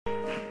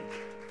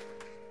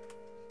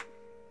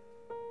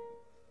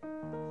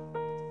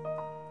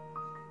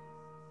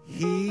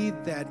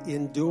that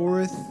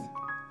endureth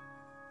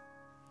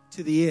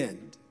to the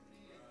end.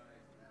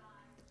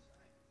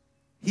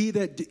 He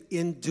that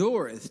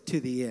endureth to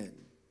the end,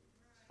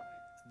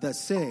 the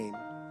same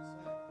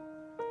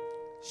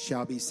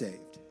shall be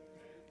saved.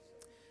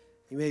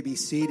 You may be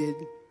seated.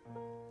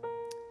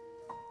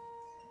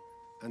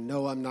 I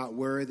know I'm not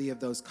worthy of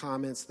those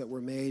comments that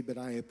were made, but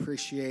I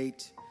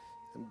appreciate,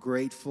 I'm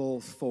grateful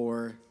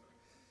for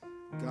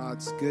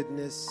God's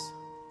goodness.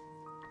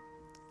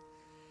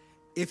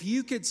 If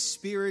you could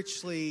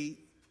spiritually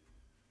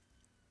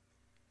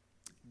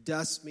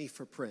dust me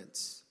for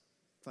Prince,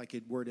 if I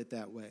could word it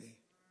that way,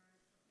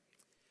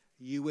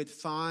 you would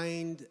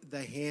find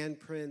the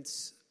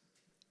handprints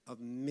of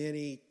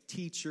many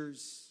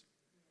teachers,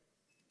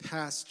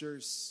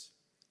 pastors,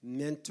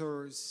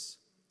 mentors,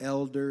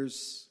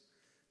 elders,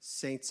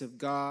 saints of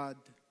God,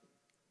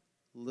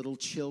 little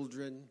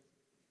children,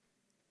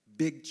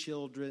 big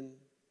children,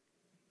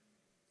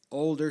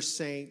 older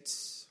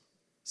saints,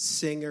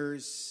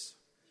 singers,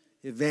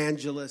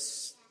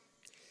 evangelists.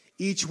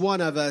 Each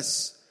one of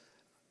us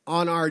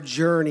on our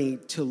journey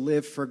to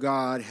live for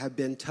God have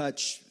been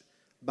touched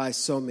by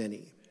so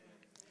many.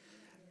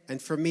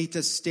 And for me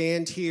to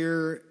stand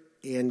here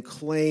and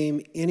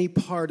claim any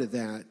part of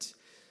that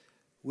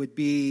would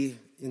be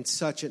in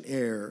such an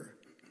error.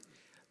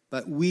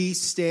 But we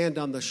stand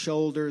on the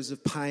shoulders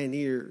of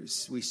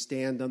pioneers. We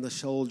stand on the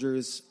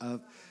shoulders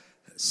of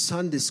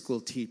Sunday school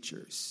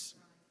teachers.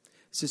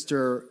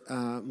 Sister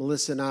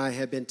Melissa and I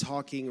have been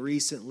talking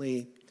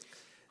recently,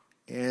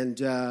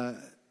 and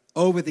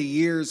over the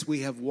years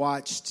we have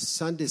watched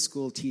Sunday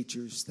school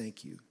teachers,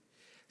 thank you,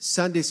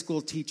 Sunday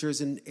school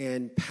teachers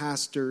and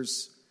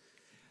pastors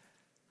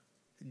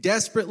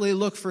desperately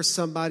look for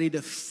somebody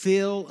to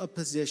fill a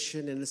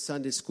position in a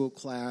Sunday school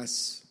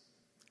class.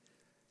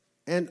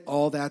 And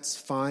all that's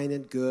fine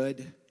and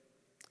good.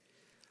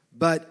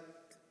 But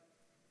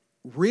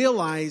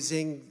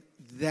realizing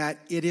that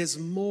it is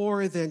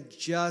more than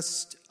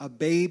just a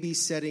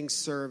babysitting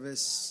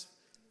service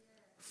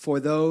for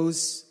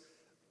those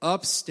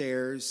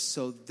upstairs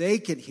so they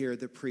can hear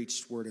the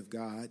preached word of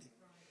God.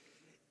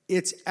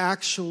 It's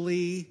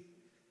actually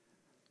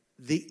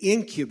the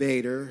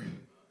incubator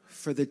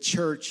for the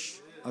church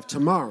of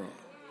tomorrow.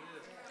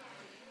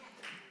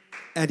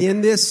 And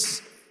in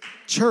this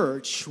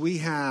church, we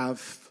have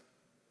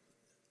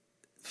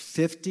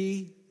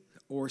 50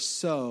 or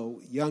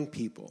so young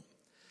people.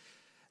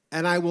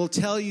 And I will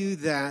tell you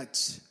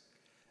that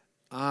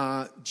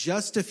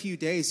just a few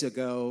days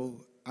ago,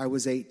 I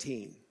was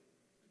 18.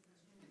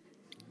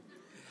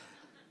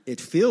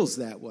 It feels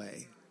that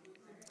way.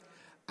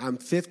 I'm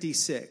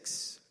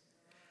 56.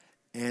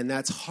 And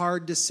that's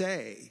hard to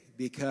say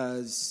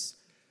because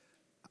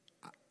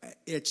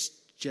it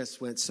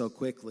just went so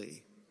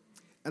quickly.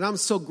 And I'm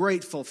so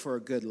grateful for a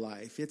good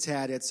life. It's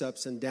had its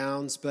ups and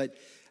downs, but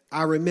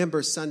I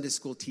remember Sunday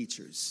school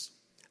teachers.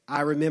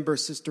 I remember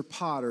Sister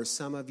Potter.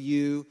 Some of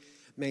you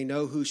may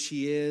know who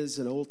she is,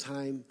 an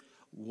old-time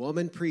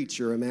woman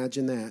preacher,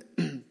 imagine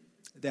that,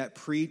 that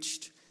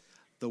preached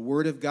the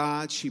Word of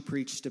God. She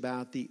preached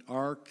about the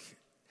ark,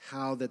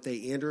 how that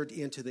they entered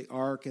into the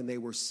ark and they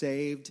were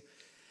saved.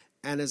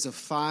 And as a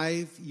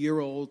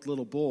 5-year-old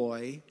little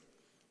boy,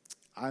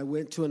 I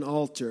went to an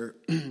altar.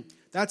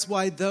 That's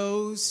why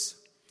those...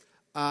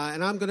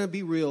 and I'm going to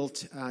be real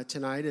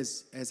tonight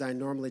as I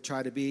normally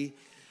try to be.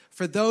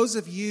 For those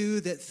of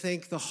you that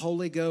think the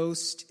Holy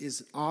Ghost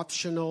is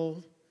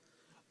optional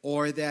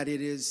or that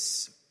it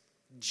is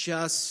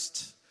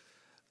just,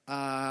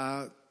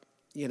 a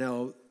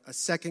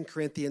 2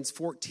 Corinthians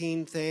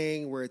 14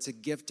 thing where it's a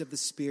gift of the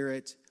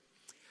Spirit,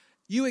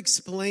 you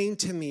explain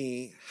to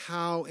me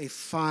how a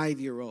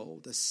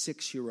 5-year-old, a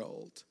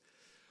 6-year-old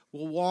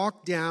will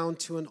walk down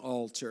to an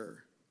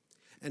altar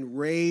and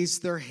raise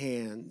their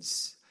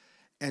hands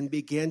and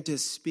begin to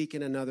speak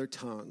in another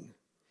tongue.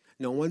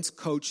 No one's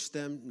coached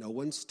them. No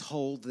one's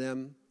told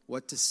them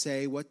what to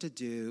say, what to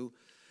do.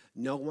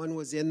 No one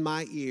was in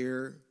my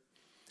ear.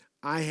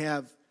 I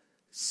have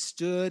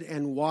stood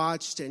and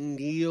watched and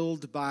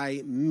kneeled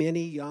by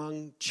many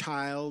young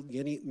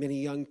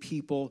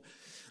people,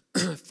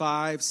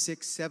 5,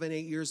 6, 7,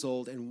 8 years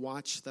old, and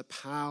watched the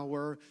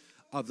power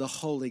of the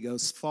Holy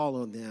Ghost fall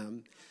on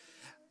them.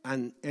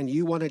 And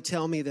you want to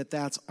tell me that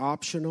that's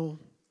optional?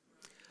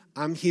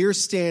 I'm here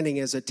standing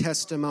as a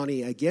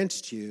testimony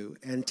against you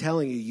and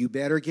telling you, you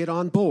better get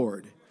on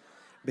board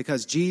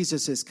because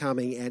Jesus is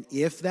coming. And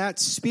if that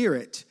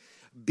spirit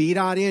be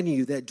not in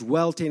you that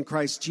dwelt in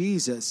Christ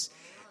Jesus,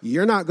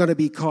 you're not going to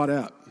be caught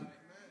up.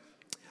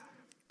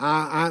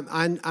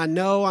 I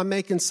know I'm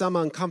making some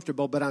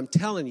uncomfortable, but I'm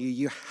telling you,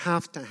 you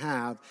have to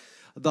have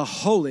the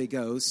Holy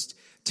Ghost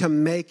to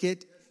make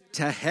it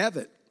to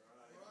heaven.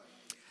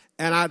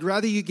 And I'd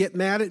rather you get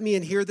mad at me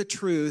and hear the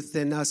truth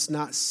than us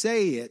not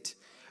say it,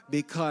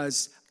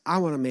 because I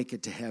want to make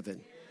it to heaven.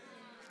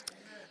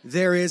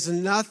 There is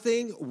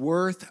nothing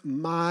worth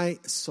my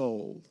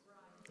soul.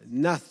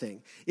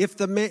 Nothing. If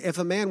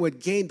a man would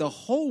gain the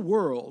whole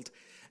world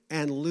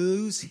and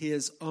lose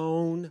his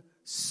own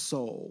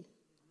soul,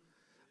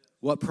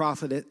 what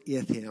profiteth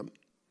him?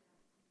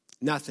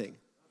 Nothing.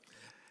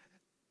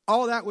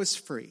 All that was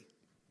free.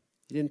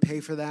 You didn't pay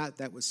for that.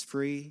 That was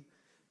free.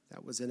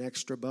 That was an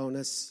extra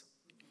bonus.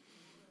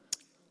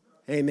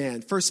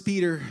 Amen. 1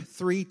 Peter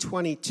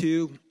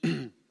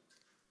 3:22.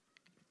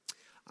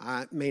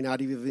 I may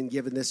not have even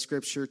given this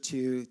scripture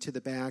to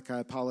the back. I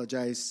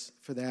apologize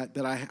for that.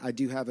 But I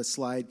do have a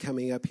slide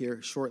coming up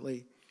here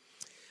shortly.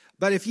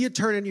 But if you'd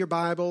turn in your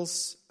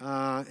Bibles,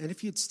 and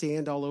if you'd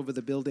stand all over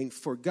the building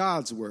for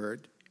God's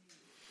word,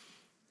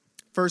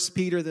 1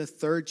 Peter, the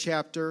 3rd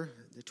chapter,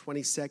 the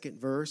 22nd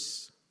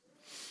verse.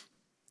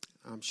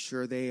 I'm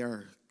sure they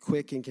are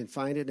quick and can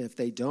find it. And if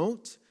they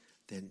don't,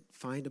 then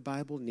find a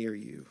Bible near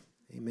you.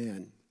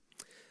 Amen.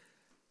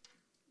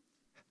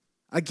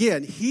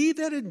 Again, he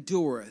that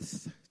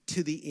endureth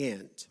to the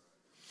end.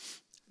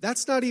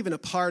 That's not even a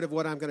part of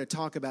what I'm going to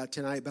talk about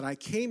tonight, but I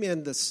came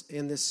in this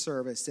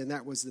service, and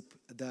that was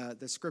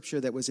the scripture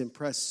that was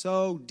impressed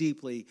so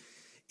deeply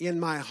in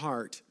my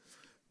heart.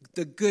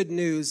 The good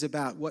news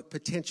about what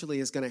potentially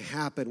is going to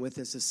happen with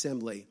this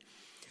assembly.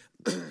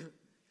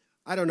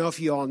 I don't know if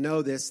you all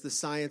know this, the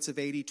science of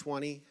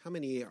 80-20. How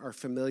many are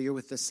familiar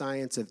with the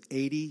science of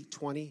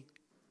 80-20?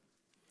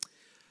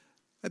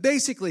 It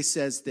basically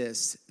says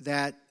this,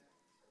 that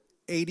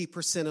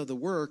 80% of the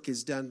work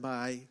is done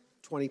by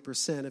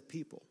 20% of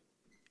people.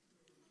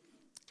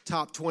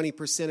 Top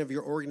 20% of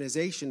your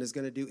organization is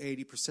going to do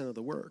 80% of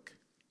the work.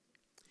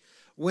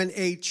 When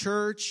a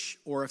church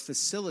or a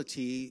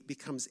facility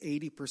becomes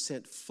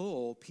 80%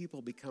 full,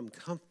 people become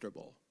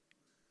comfortable.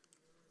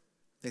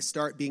 They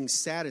start being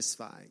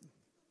satisfied.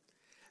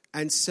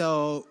 And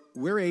so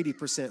we're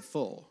 80%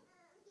 full.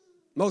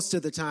 Most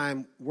of the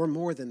time, we're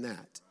more than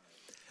that.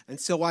 And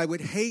so I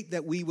would hate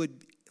that we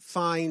would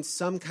find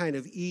some kind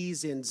of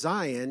ease in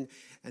Zion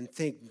and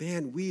think,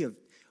 man,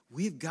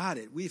 we've got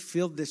it. We've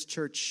filled this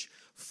church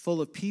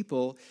full of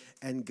people,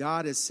 and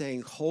God is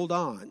saying, hold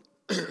on.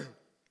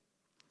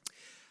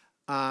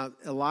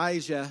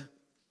 Elijah,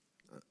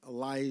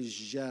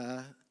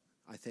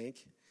 I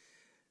think,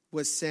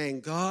 was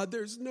saying, God,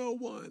 there's no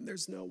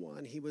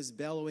one. He was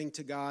bellowing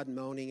to God,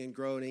 moaning and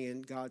groaning,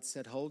 and God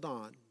said, hold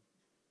on.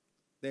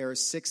 There are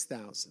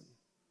 6,000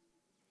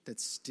 that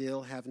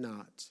still have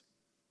not.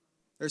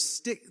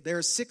 There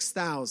are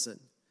 6,000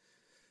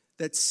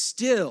 that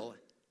still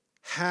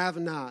have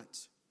not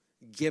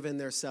given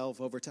themselves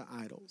over to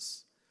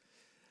idols.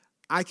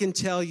 I can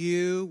tell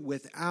you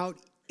without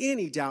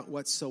any doubt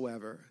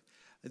whatsoever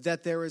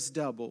that there is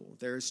double,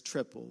 there is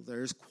triple,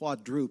 there is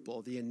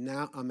quadruple the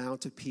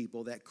amount of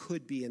people that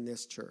could be in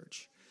this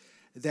church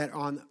that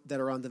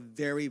are on the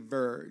very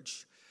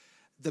verge.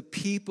 The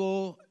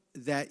people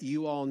that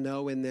you all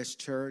know in this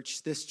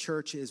church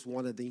is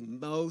one of the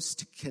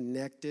most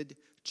connected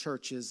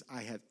churches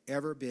I have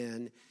ever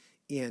been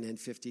in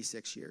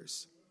 56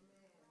 years.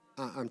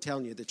 I'm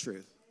telling you the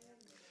truth.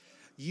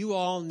 You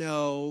all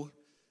know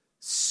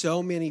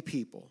so many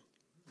people.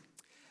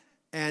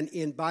 And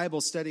in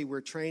Bible study,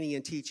 we're training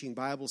and teaching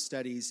Bible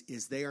studies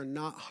they are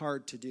not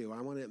hard to do.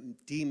 I want to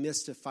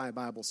demystify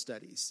Bible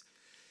studies.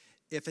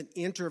 If an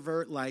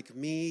introvert like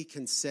me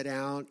can sit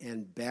down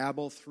and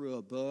babble through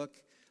a book,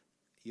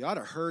 you ought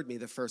to have heard me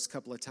the first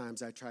couple of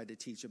times I tried to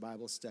teach a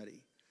Bible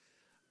study.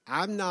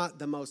 I'm not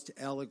the most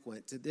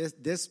eloquent.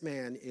 This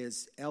man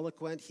is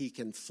eloquent. He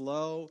can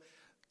flow.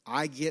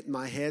 I get in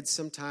my head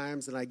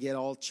sometimes and I get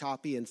all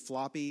choppy and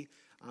floppy.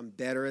 I'm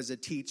better as a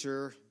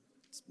teacher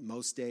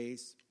most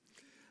days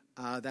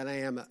than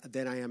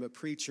I am a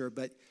preacher.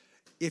 But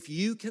if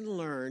you can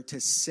learn to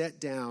sit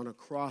down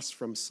across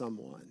from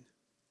someone,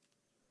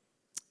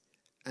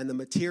 and the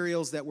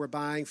materials that we're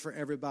buying for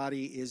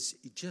everybody is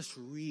just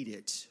read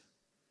it.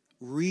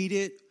 Read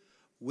it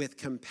with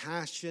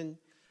compassion,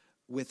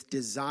 with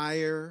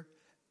desire,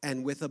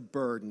 and with a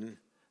burden.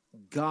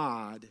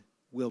 God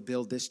will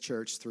build this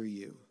church through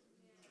you.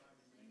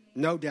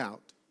 No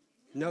doubt.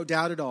 No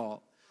doubt at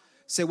all.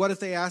 Say, what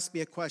if they ask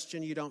me a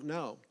question you don't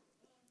know?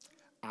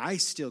 I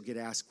still get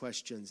asked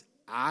questions.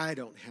 I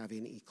don't have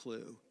any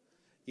clue.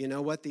 You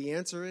know what the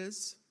answer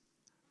is?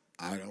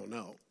 I don't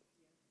know.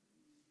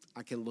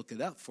 I can look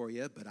it up for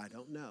you, but I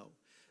don't know.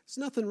 There's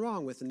nothing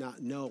wrong with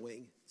not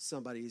knowing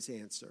somebody's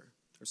answer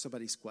or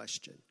somebody's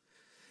question.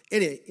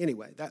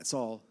 Anyway, that's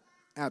all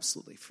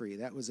absolutely free.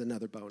 That was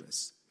another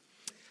bonus.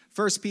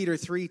 1 Peter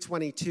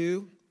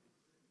 3:22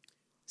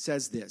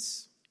 says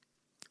this,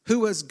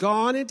 who has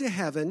gone into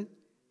heaven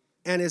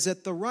and is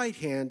at the right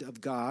hand of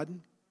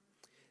God,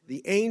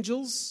 the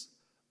angels,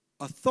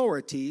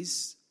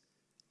 authorities,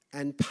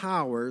 and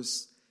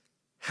powers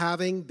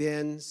having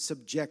been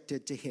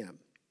subjected to him.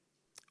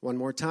 One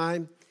more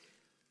time.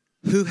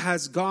 Who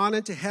has gone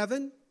into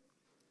heaven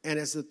and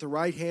is at the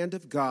right hand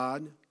of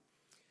God,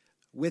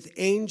 with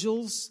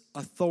angels,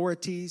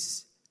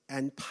 authorities,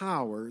 and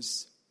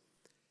powers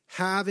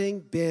having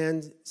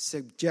been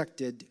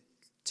subjected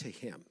to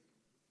him.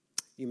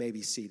 You may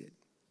be seated.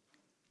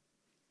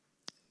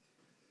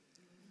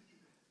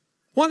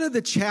 One of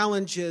the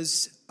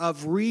challenges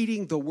of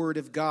reading the Word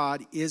of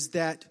God is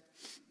that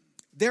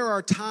there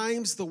are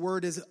times the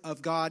Word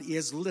of God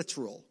is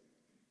literal.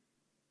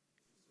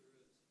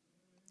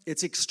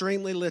 It's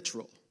extremely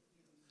literal.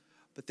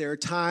 But there are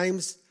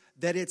times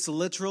that it's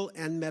literal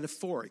and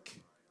metaphoric.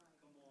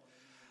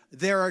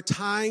 There are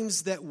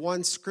times that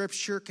one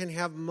scripture can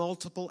have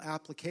multiple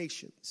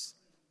applications.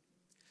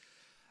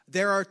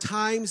 There are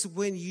times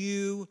when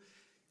you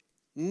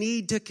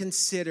need to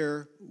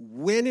consider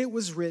when it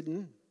was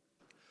written,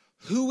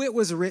 who it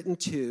was written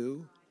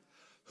to,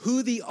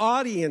 who the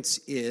audience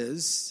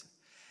is,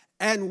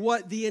 and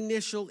what the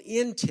initial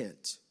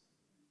intent.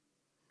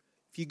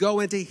 If you go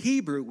into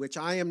Hebrew, which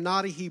I am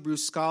not a Hebrew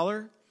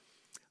scholar,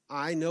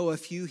 I know a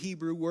few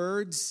Hebrew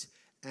words,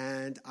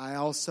 and I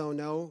also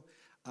know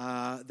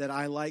that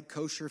I like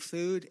kosher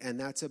food, and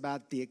that's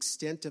about the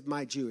extent of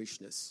my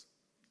Jewishness.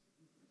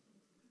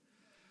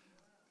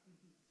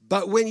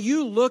 But when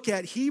you look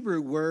at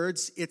Hebrew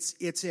words,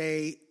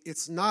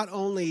 it's not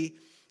only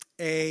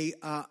a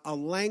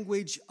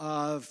language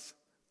of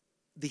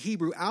the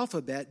Hebrew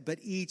alphabet, but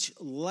each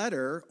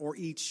letter or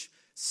each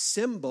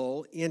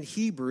symbol in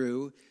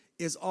Hebrew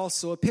is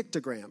also a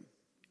pictogram.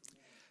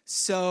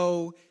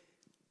 So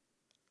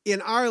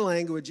in our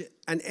language,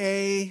 an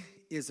A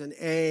is an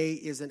A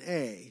is an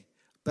A.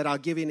 But I'll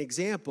give you an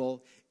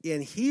example.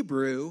 In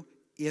Hebrew,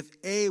 if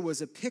A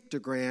was a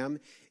pictogram,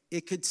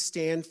 it could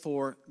stand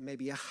for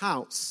maybe a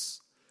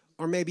house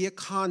or maybe a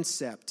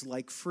concept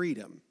like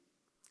freedom.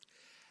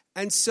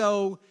 And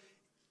so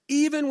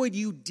even when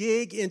you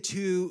dig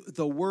into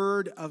the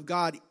Word of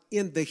God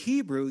in the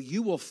Hebrew,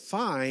 you will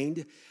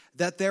find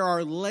that there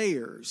are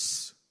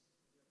layers.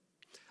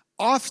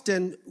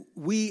 Often,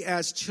 we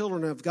as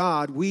children of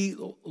God, we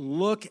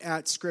look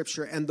at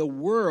Scripture, and the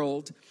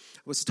world.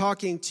 I was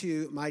talking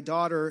to my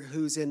daughter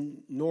who's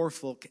in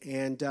Norfolk,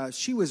 and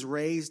she was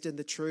raised in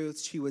the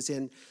truth. She was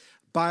in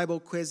Bible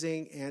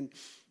quizzing, and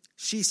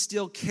she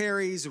still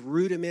carries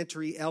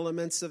rudimentary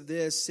elements of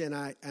this, and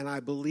I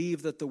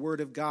believe that the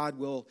Word of God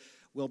will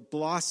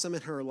blossom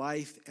in her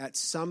life at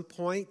some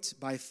point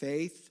by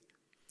faith.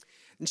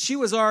 And she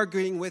was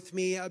arguing with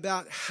me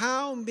about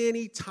how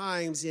many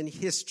times in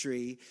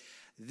history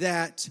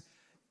that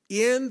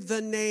in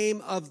the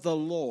name of the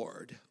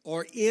Lord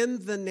or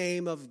in the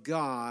name of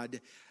God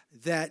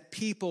that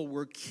people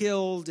were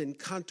killed and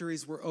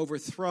countries were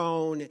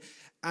overthrown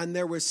and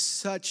there was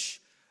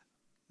such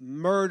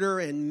murder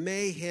and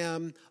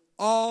mayhem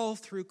all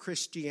through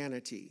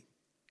Christianity.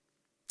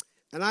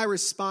 And I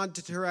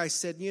responded to her, I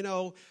said,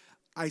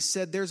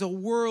 there's a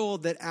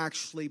world that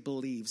actually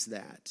believes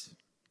that.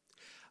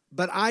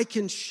 But I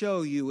can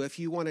show you, if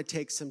you want to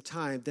take some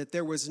time, that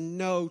there was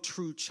no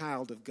true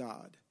child of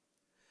God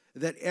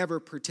that ever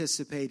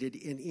participated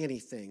in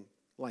anything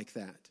like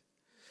that.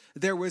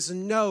 There was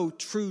no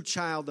true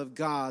child of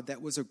God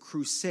that was a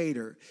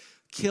crusader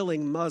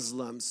killing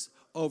Muslims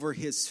over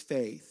his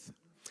faith.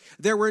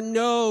 There were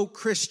no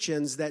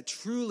Christians that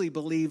truly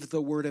believed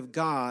the Word of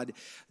God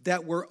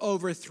that were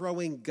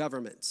overthrowing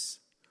governments.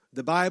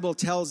 The Bible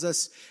tells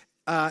us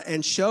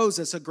and shows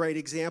us a great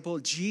example.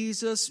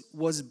 Jesus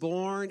was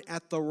born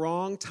at the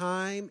wrong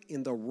time,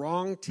 in the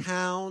wrong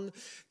town,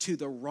 to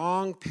the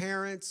wrong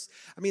parents.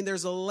 I mean,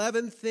 there's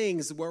 11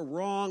 things that were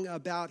wrong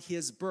about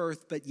his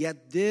birth, but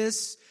yet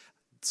this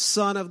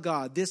Son of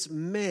God, this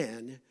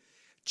man,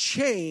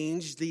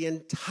 changed the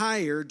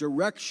entire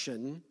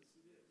direction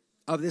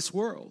of this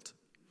world.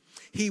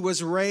 He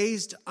was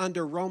raised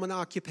under Roman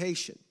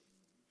occupation.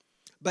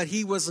 But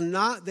he was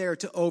not there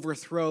to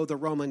overthrow the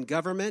Roman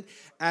government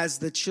as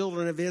the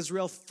children of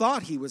Israel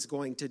thought he was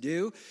going to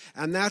do.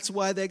 And that's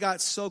why they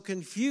got so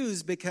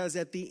confused, because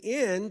at the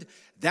end,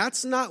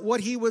 that's not what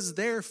he was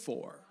there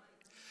for.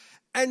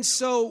 And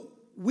so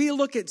we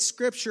look at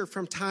Scripture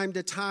from time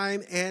to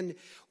time, and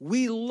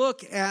we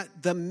look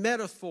at the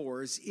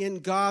metaphors in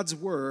God's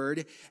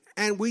Word,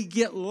 and we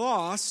get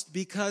lost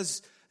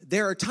because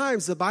there are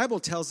times the Bible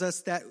tells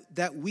us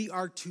that we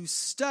are to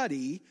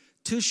study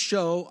to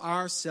show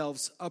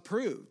ourselves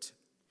approved.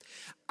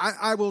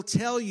 I will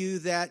tell you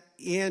that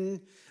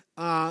in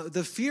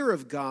the fear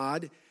of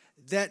God,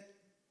 that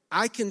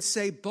I can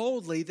say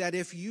boldly that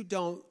if you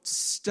don't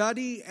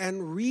study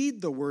and read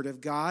the Word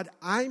of God,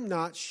 I'm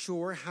not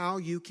sure how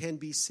you can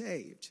be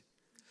saved.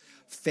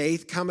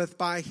 Faith cometh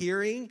by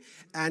hearing,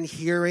 and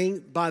hearing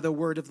by the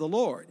word of the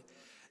Lord.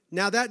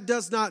 Now, that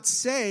does not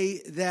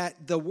say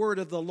that the word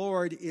of the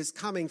Lord is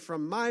coming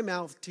from my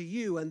mouth to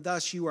you, and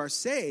thus you are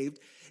saved.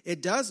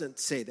 It doesn't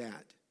say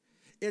that.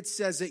 It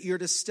says that you're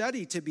to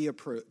study to be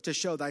approved, to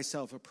show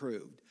thyself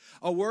approved.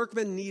 A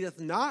workman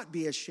needeth not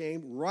be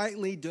ashamed,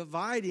 rightly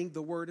dividing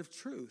the word of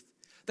truth.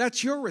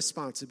 That's your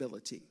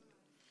responsibility.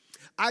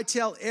 I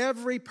tell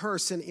every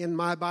person in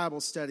my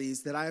Bible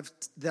studies that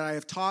I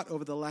have taught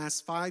over the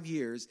last 5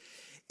 years,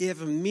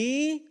 if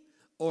me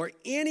or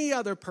any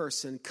other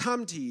person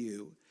come to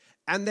you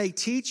and they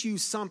teach you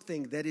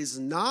something that is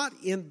not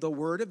in the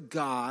Word of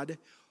God,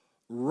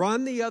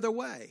 run the other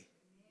way.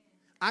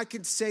 I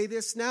can say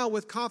this now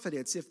with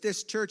confidence. If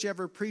this church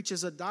ever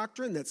preaches a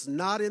doctrine that's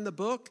not in the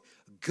book,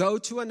 go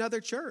to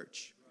another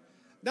church.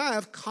 Now I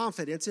have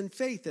confidence and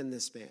faith in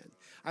this man.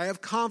 I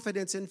have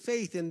confidence and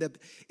faith in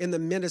the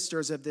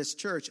ministers of this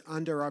church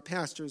under our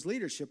pastor's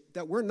leadership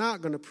that we're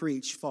not going to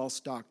preach false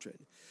doctrine.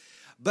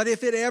 But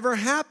if it ever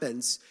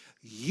happens,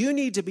 you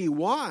need to be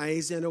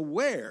wise and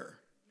aware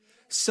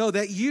so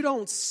that you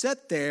don't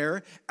sit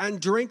there and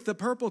drink the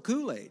purple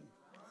Kool-Aid.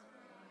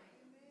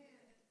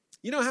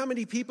 You know how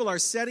many people are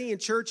sitting in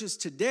churches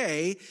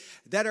today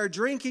that are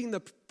drinking the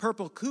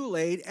purple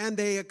Kool-Aid and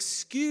they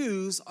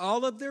excuse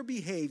all of their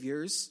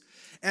behaviors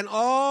and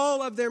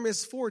all of their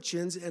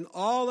misfortunes and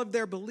all of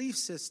their belief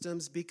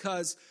systems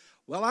because,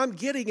 well, I'm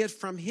getting it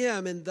from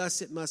him and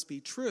thus it must be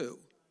true.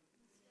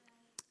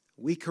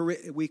 We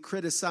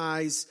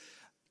criticize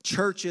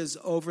churches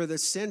over the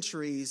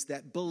centuries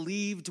that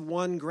believed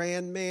one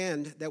grand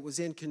man that was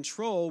in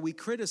control. We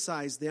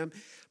criticize them,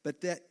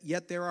 but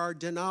yet there are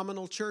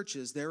denominational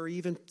churches. There are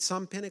even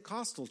some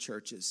Pentecostal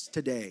churches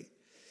today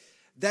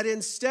that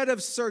instead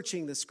of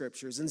searching the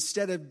scriptures,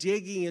 instead of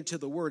digging into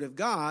the word of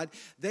God,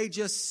 they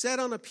just sit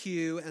on a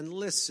pew and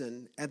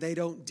listen, and they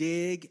don't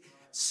dig,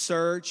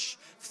 search,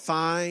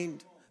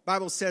 find.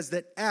 Bible says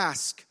that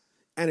ask,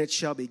 and it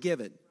shall be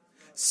given.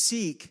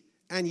 Seek,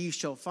 and ye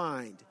shall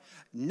find.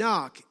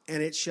 Knock,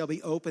 and it shall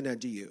be opened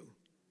unto you.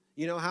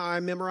 You know how I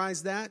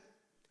memorize that?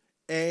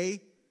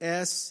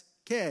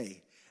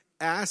 A-S-K.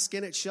 Ask,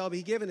 and it shall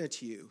be given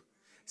unto you.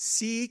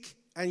 Seek,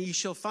 and ye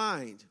shall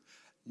find.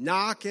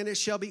 Knock, and it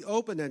shall be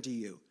opened unto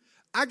you.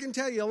 I can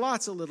tell you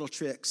lots of little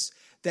tricks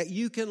that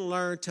you can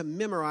learn to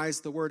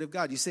memorize the Word of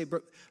God. You say,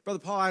 Brother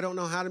Paul, I don't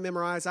know how to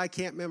memorize. I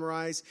can't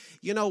memorize.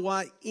 You know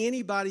what?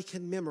 Anybody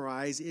can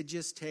memorize. It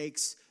just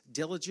takes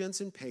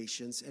diligence and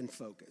patience and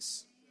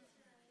focus.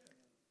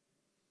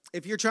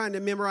 If you're trying to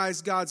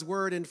memorize God's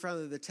Word in front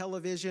of the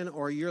television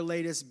or your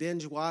latest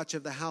binge watch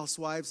of the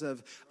Housewives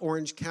of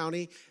Orange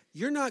County,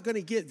 you're not going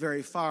to get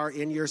very far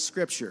in your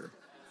scripture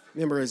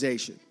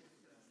memorization.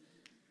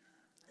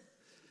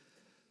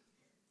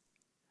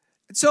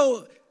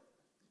 So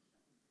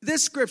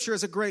this scripture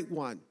is a great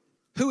one.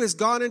 Who has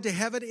gone into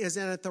heaven is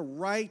at the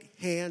right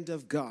hand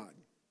of God.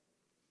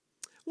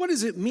 What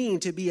does it mean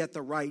to be at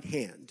the right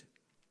hand?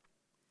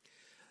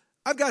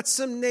 I've got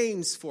some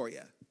names for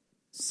you.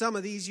 Some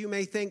of these you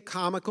may think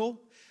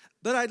comical,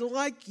 but I'd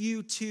like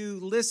you to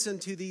listen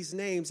to these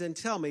names and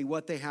tell me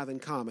what they have in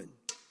common.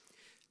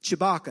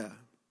 Chewbacca,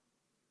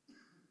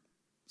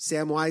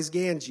 Samwise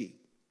Gamgee,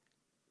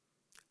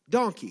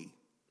 Donkey,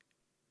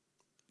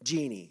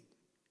 Genie,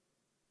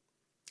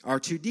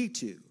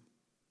 R2-D2,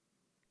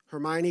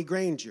 Hermione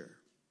Granger,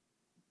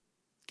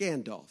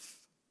 Gandalf,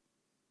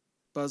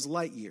 Buzz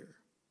Lightyear,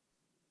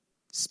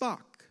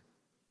 Spock,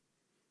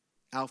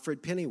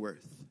 Alfred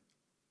Pennyworth,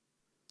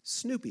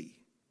 Snoopy,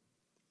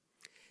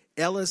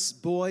 Ellis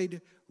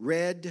Boyd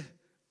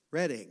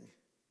Redding.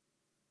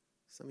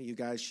 Some of you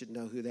guys should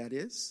know who that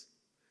is.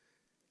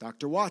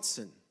 Dr.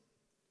 Watson,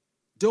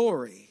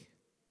 Dory,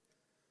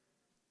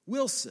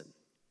 Wilson,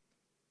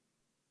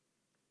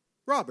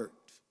 Robert,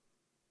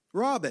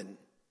 Robin,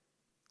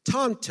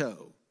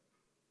 Tonto,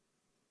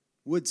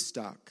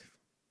 Woodstock,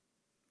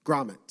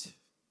 Gromit,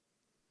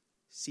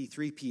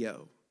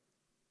 C-3PO,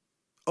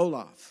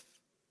 Olaf,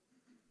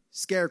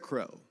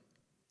 Scarecrow,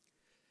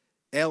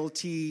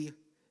 LT,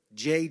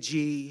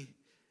 JG,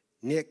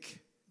 Nick,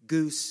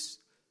 Goose,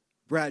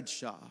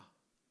 Bradshaw.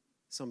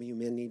 Some of you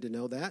men need to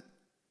know that.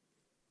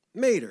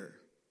 Mater,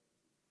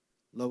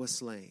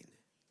 Lois Lane.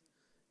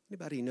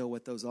 Anybody know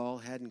what those all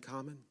had in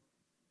common?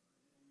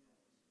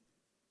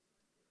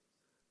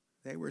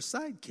 They were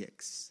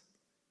sidekicks.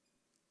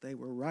 They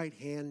were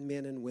right-hand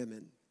men and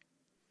women.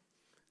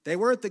 They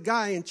weren't the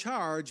guy in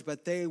charge,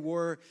 but they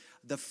were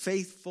the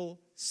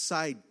faithful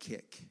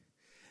sidekick.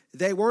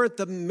 They weren't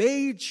the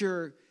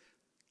major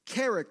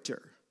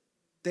character.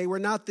 They were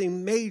not the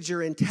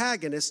major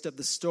antagonist of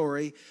the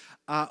story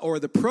or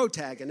the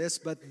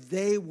protagonist, but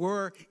they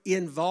were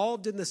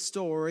involved in the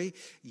story,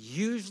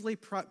 usually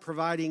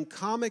providing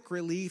comic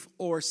relief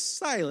or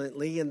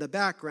silently in the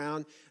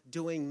background,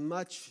 doing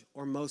much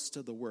or most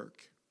of the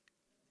work.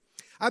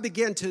 I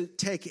began to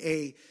take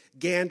a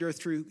gander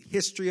through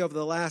history over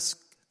the last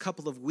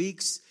couple of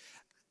weeks,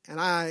 and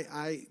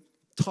I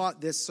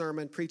taught this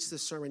sermon, preached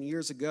this sermon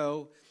years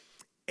ago,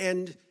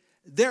 and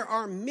there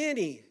are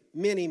many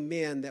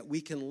men that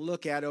we can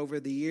look at over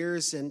the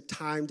years, and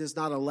time does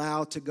not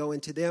allow to go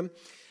into them,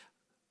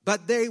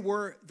 but they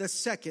were the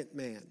second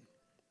man.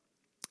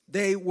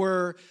 They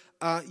were,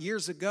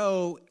 years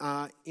ago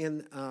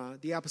in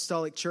the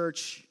Apostolic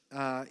Church,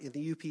 in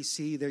the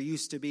UPC, there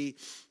used to be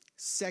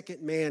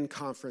second man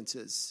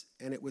conferences,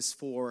 and it was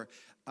for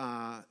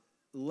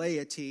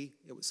laity,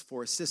 it was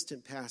for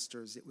assistant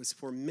pastors, it was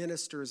for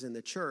ministers in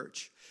the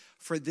church,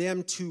 for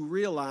them to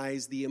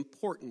realize the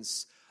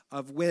importance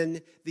of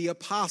when the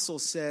apostle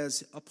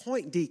says,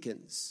 appoint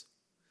deacons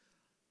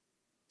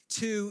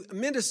to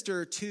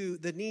minister to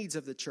the needs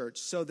of the church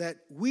so that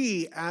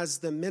we as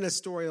the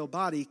ministerial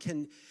body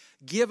can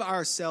give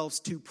ourselves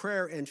to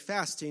prayer and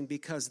fasting,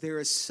 because there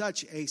is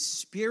such a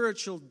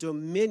spiritual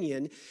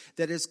dominion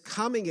that is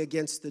coming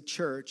against the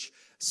church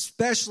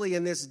especially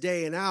in this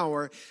day and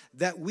hour,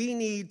 that we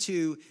need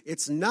to,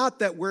 it's not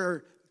that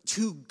we're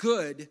too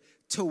good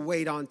to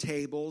wait on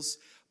tables,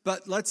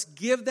 but let's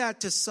give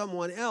that to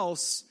someone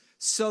else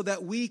so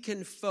that we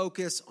can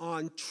focus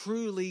on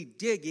truly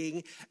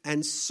digging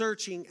and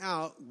searching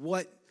out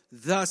what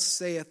thus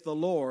saith the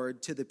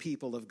Lord to the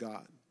people of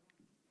God.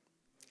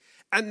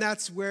 And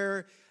that's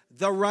where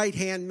the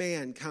right-hand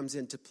man comes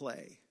into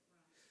play.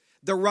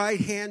 The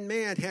right-hand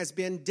man has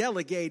been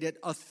delegated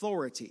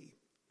authority.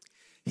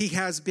 He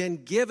has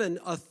been given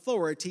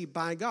authority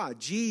by God.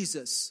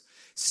 Jesus,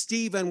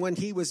 Stephen, when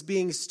he was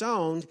being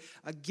stoned,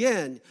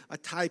 again, a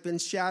type and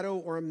shadow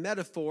or a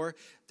metaphor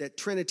that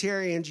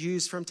Trinitarians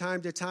use from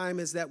time to time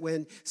is that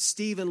when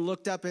Stephen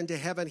looked up into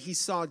heaven, he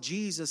saw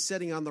Jesus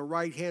sitting on the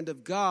right hand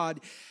of God.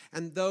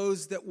 And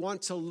those that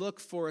want to look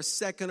for a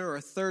second or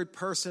a third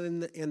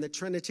person in the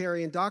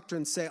Trinitarian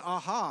doctrine say,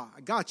 aha, I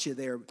got you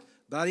there,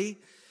 buddy.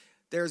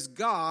 There's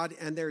God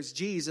and there's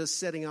Jesus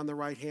sitting on the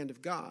right hand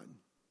of God.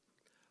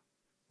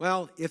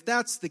 Well, if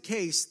that's the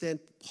case, then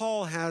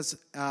Paul has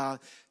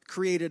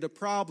created a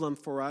problem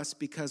for us,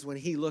 because when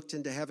he looked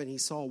into heaven, he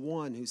saw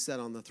one who sat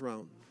on the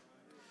throne.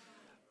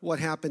 What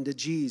happened to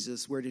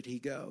Jesus? Where did he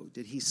go?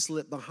 Did he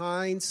slip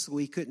behind so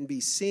he couldn't be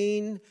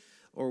seen,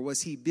 or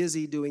was he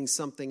busy doing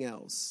something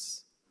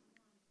else?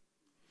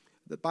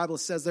 The Bible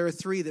says there are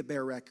three that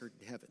bear record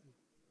in heaven.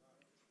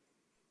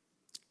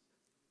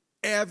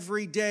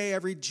 Every day,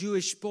 every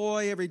Jewish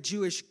boy, every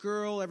Jewish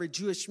girl, every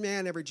Jewish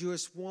man, every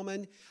Jewish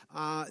woman,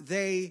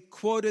 they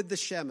quoted the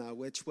Shema,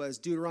 which was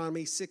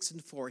Deuteronomy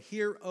 6:4.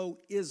 Hear, O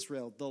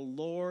Israel, the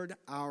Lord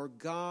our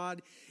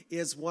God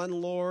is one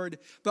Lord.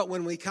 But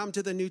when we come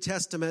to the New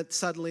Testament,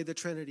 suddenly the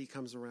Trinity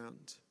comes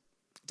around.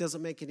 It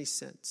doesn't make any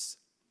sense.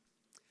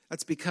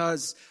 That's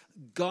because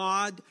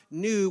God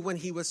knew when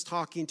he was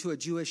talking to a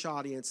Jewish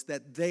audience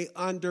that they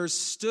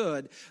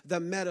understood the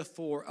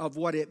metaphor of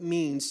what it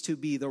means to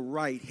be the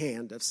right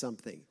hand of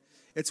something.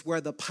 It's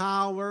where the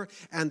power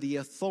and the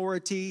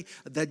authority,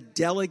 the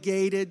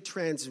delegated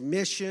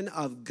transmission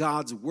of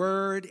God's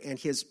word and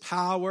his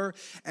power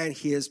and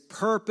his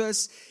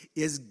purpose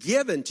is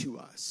given to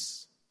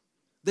us.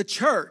 The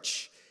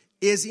church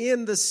is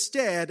in the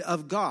stead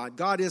of God.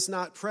 God is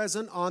not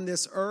present on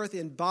this earth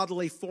in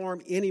bodily form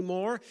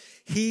anymore.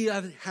 He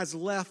has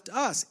left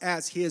us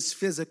as his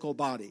physical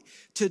body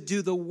to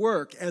do the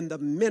work and the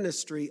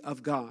ministry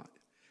of God,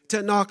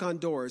 to knock on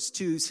doors.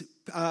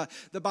 The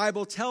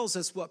Bible tells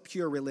us what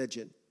pure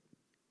religion.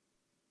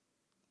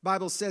 The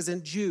Bible says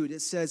in Jude,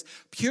 it says,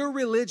 pure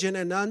religion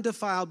and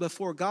undefiled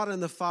before God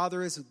and the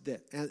Father is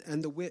this,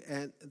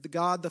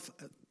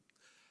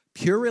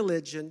 pure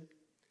religion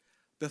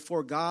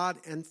before God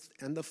and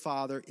the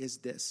Father is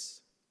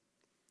this,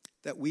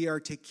 that we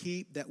are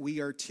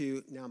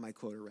to, now my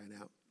quota ran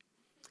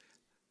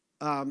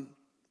out.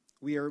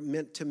 We are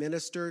meant to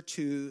minister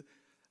to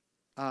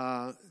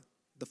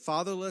the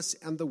fatherless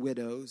and the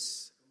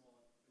widows,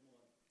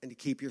 and to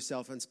keep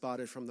yourself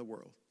unspotted from the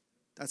world.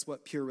 That's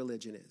what pure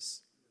religion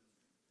is.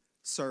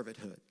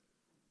 Servanthood.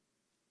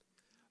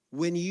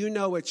 When you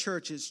know a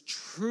church is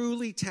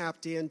truly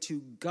tapped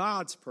into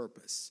God's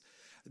purpose,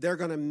 they're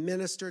going to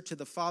minister to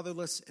the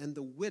fatherless and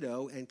the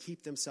widow and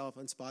keep themselves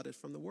unspotted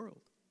from the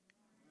world.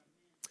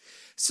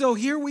 So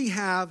here we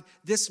have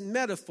this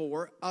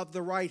metaphor of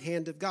the right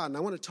hand of God. And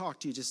I want to talk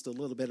to you just a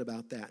little bit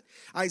about that.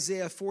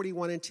 Isaiah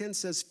 41:10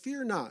 says,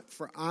 fear not,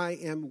 for I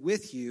am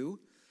with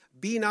you.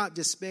 Be not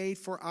dismayed,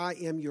 for I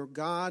am your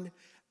God.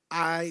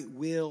 I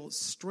will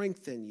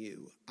strengthen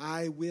you.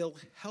 I will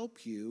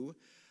help you.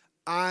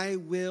 I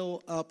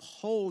will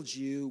uphold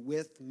you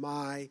with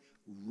my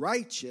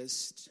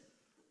righteous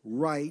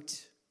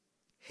right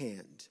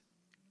hand.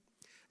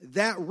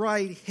 That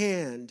right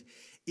hand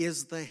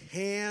is the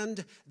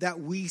hand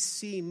that we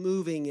see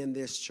moving in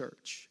this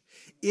church.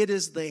 It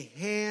is the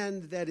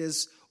hand that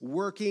is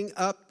working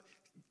up.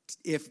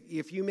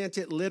 If you meant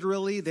it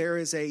literally, there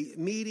is a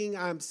meeting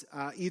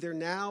either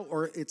now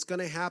or it's going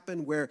to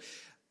happen where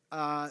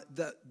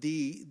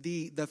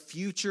the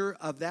future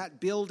of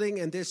that building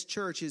and this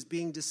church is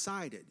being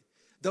decided.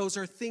 Those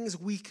are things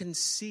we can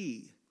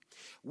see.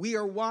 We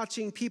are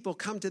watching people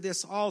come to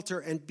this altar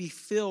and be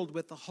filled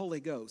with the Holy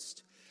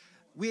Ghost.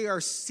 We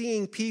are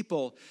seeing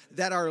people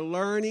that are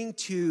learning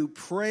to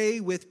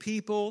pray with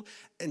people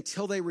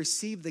until they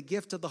receive the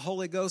gift of the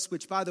Holy Ghost,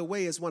 which, by the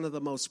way, is one of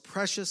the most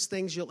precious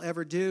things you'll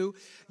ever do.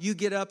 You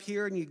get up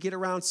here and you get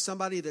around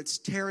somebody that's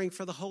tearing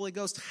for the Holy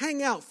Ghost.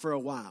 Hang out for a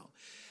while.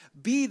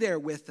 Be there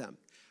with them.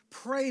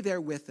 Pray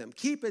there with them.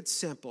 Keep it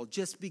simple.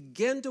 Just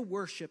begin to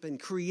worship and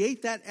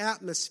create that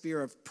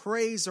atmosphere of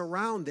praise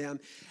around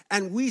them.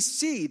 And we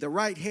see the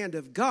right hand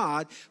of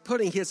God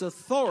putting his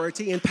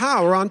authority and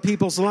power on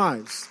people's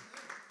lives.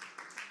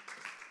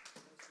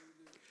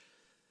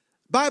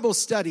 Bible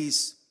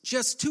studies,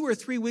 just 2 or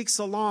 3 weeks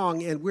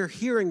along, and we're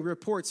hearing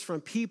reports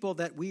from people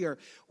that we are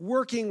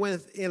working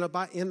with in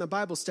the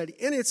Bible study.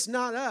 And it's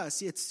not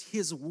us. It's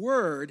his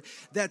word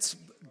that's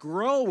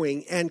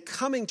growing and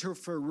coming to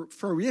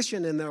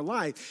fruition in their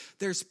life.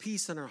 There's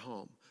peace in our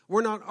home.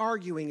 We're not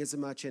arguing as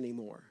much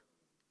anymore.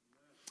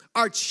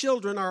 Our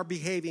children are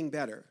behaving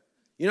better.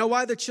 You know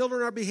why the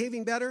children are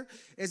behaving better?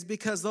 It's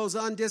because those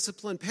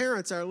undisciplined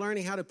parents are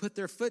learning how to put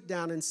their foot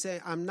down and say,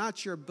 I'm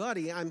not your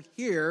buddy. I'm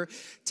here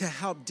to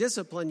help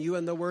discipline you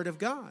in the Word of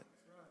God.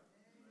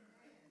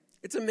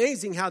 It's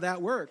amazing how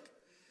that works.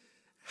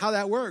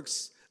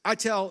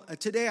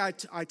 Today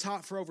I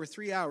taught for over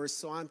 3 hours,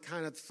 so I'm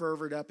kind of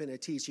fervored up in a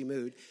teachy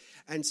mood.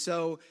 And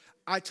so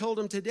I told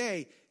them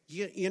today,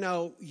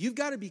 you've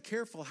got to be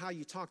careful how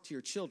you talk to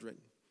your children.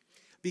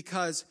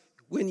 Because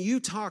when you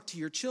talk to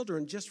your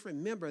children, just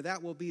remember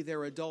that will be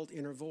their adult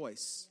inner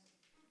voice.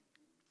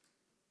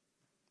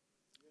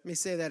 Let me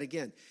say that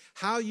again.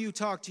 How you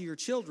talk to your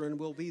children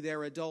will be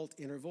their adult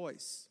inner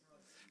voice.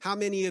 How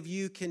many of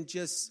you can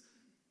just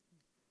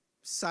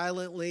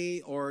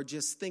silently or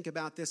just think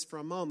about this for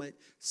a moment?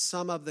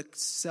 Some of the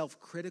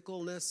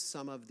self-criticalness,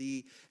 some of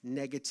the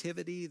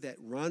negativity that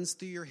runs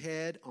through your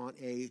head on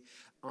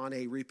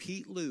a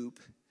repeat loop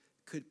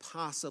could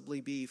possibly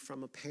be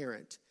from a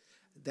parent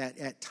that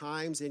at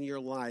times in your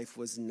life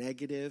was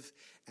negative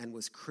and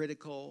was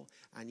critical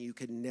and you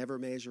could never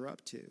measure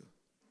up to.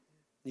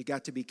 You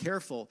got to be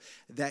careful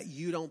that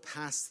you don't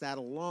pass that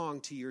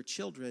along to your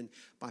children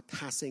by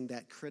passing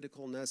that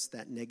criticalness,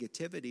 that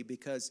negativity,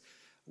 because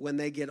when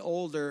they get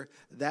older,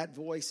 that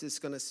voice is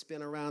going to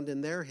spin around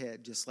in their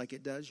head just like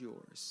it does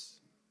yours.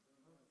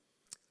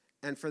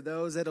 And for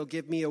those that'll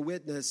give me a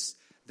witness,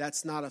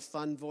 that's not a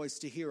fun voice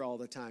to hear all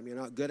the time. You're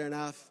not good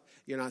enough.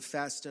 You're not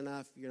fast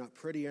enough. You're not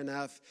pretty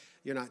enough.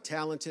 You're not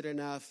talented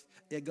enough.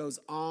 It goes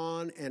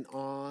on and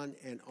on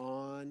and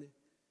on.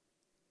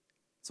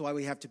 That's why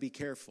we have to be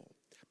careful.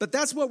 But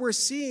that's what we're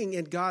seeing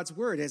in God's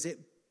Word as it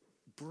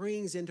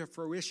brings into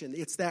fruition.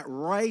 It's that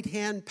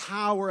right-hand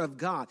power of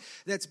God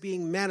that's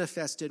being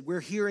manifested. We're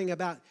hearing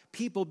about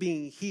people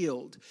being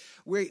healed.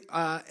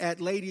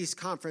 At Ladies'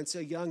 Conference,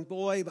 a young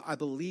boy, I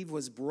believe,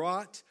 was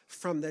brought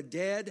from the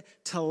dead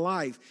to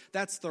life.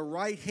 That's the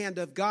right hand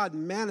of God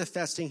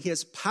manifesting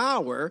His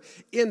power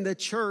in the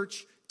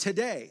church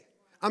today.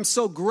 I'm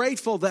so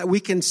grateful that we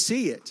can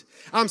see it.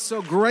 I'm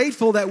so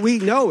grateful that we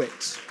know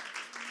it.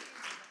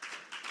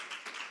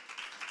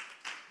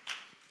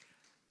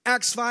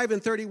 Acts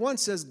 5:31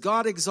 says,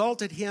 God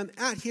exalted him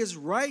at his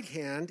right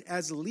hand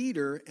as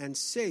leader and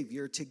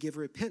savior to give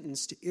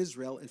repentance to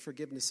Israel and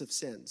forgiveness of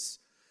sins.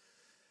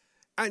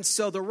 And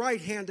so the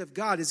right hand of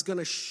God is going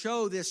to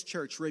show this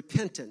church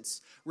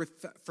repentance,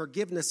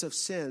 forgiveness of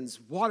sins,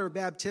 water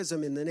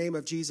baptism in the name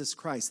of Jesus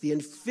Christ, the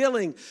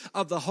infilling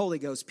of the Holy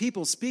Ghost,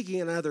 people speaking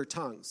in other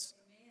tongues.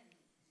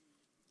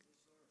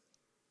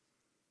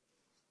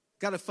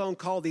 Got a phone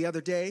call the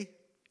other day.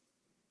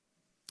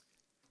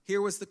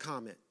 Here was the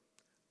comment.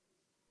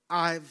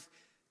 I've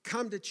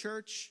come to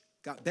church,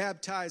 got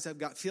baptized, I've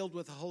got filled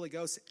with the Holy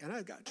Ghost, and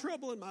I've got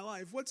trouble in my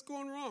life. What's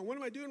going wrong? What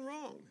am I doing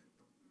wrong?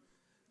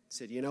 I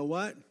said, you know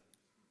what?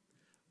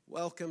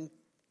 Welcome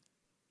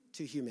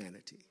to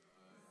humanity.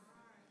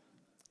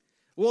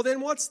 Well,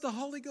 then what's the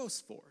Holy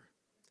Ghost for?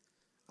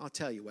 I'll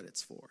tell you what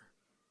it's for.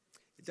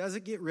 It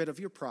doesn't get rid of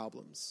your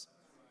problems.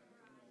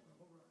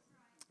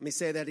 Let me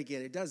say that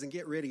again. It doesn't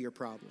get rid of your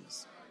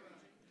problems.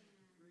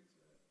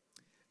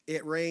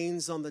 It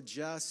rains on the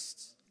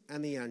just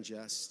and the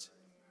unjust.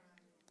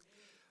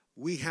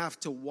 We have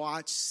to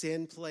watch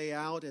sin play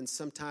out, and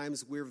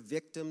sometimes we're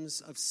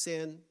victims of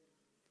sin.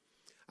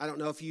 I don't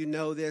know if you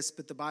know this,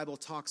 but the Bible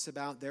talks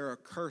about there are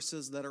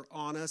curses that are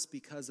on us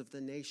because of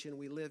the nation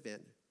we live in.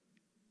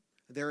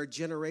 There are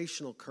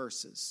generational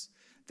curses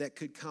that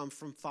could come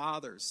from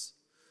fathers.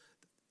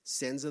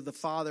 Sins of the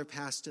father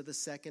pass to the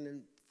second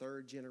and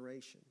third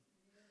generation.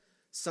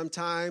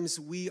 Sometimes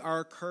we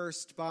are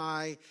cursed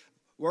by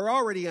We're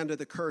already under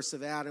the curse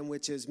of Adam,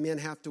 which is men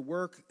have to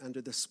work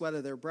under the sweat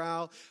of their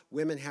brow.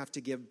 Women have to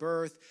give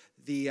birth.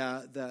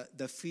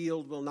 The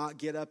field will not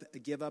give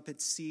up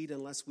its seed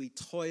unless we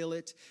toil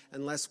it,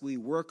 unless we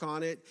work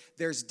on it.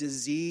 There's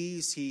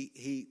disease.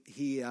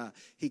 He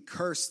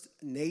cursed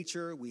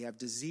nature. We have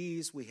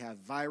disease. We have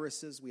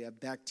viruses. We have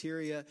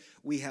bacteria.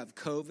 We have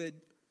COVID.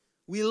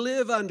 We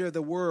live under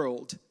the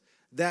world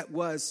that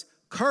was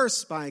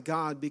cursed by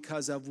God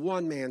because of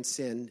one man's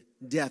sin.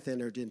 Death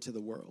entered into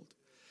the world.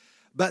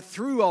 But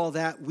through all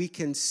that, we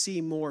can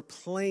see more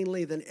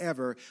plainly than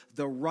ever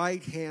the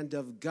right hand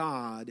of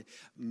God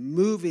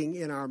moving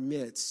in our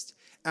midst,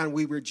 and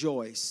we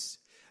rejoice.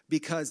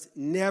 Because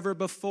never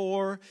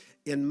before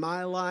in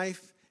my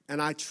life, and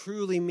I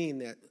truly mean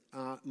that,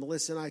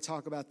 Melissa and I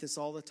talk about this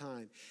all the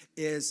time,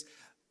 is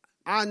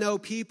I know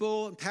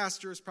people, and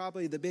pastor is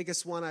probably the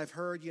biggest one I've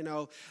heard,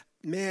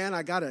 man,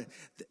 I got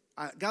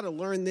to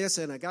learn this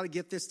and I got to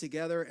get this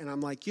together. And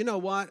I'm like, you know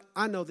what?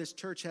 I know this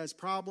church has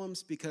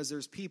problems because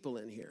there's people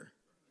in here,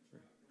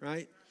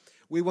 right?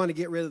 We want to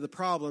get rid of the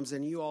problems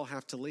and you all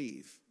have to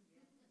leave.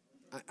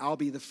 I'll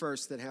be the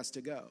first that has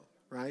to go,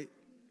 right?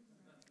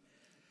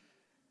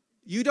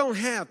 You don't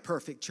have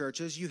perfect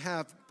churches. You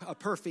have a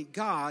perfect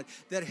God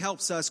that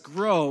helps us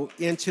grow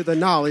into the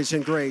knowledge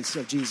and grace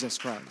of Jesus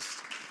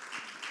Christ.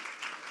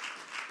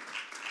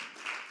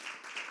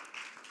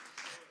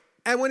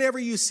 And whenever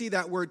you see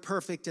that word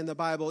perfect in the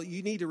Bible,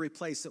 you need to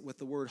replace it with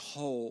the word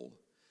whole.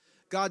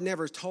 God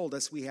never told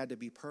us we had to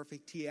be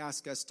perfect. He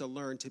asked us to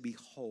learn to be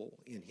whole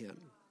in him.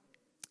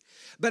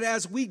 But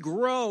as we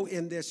grow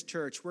in this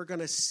church, we're going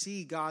to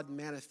see God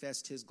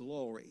manifest his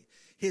glory,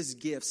 his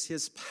gifts,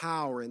 his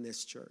power in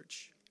this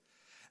church.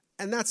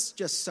 And that's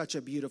just such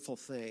a beautiful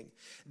thing.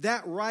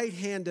 That right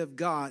hand of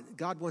God,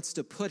 God wants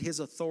to put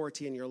his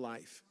authority in your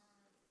life.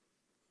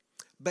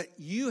 But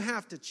you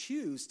have to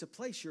choose to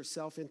place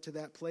yourself into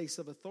that place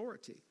of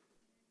authority.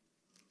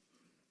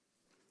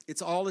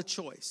 It's all a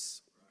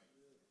choice.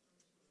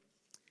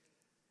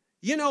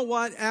 You know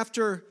what?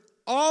 After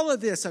all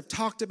of this, I've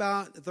talked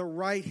about the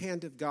right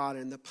hand of God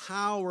and the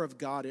power of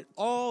God and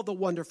all the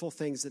wonderful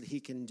things that he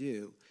can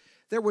do.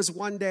 There was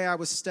one day I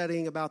was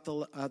studying about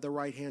the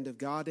right hand of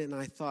God, and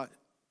I thought,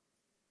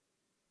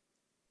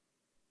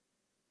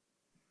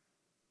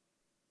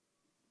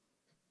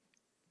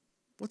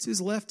 what's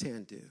his left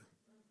hand do?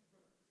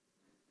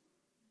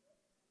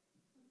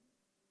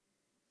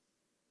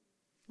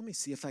 Let me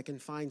see if I can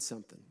find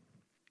something.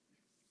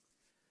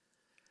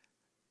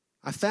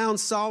 I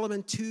found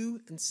Solomon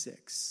 2:6.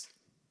 It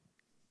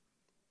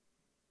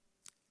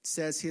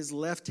says, his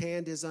left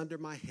hand is under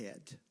my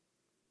head,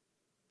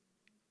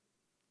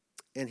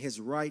 and his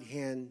right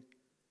hand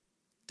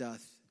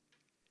doth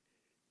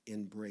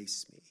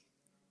embrace me.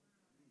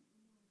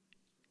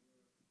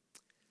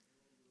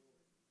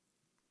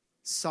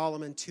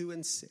 Solomon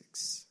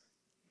 2:6.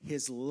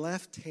 His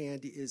left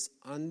hand is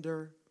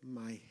under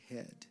my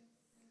head,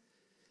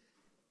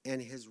 and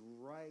his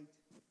right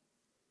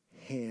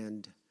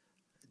hand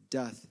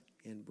doth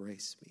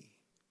embrace me.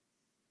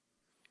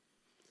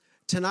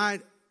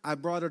 Tonight, I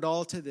brought it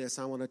all to this.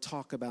 I want to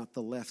talk about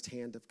the left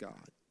hand of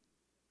God.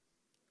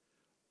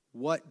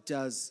 What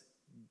does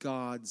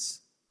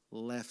God's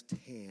left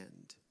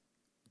hand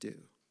do?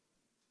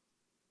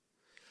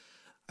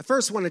 I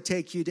first want to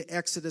take you to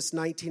Exodus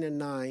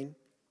 19:9.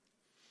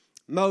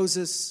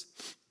 Moses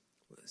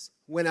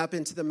went up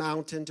into the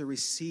mountain to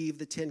receive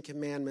the 10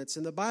 Commandments,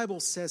 and the Bible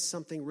says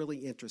something really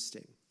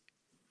interesting.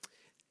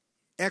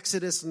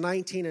 Exodus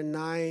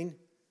 19:9,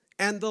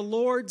 and the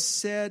Lord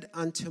said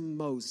unto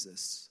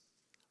Moses,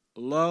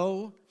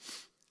 lo,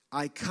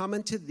 I come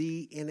unto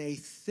thee in a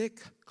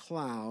thick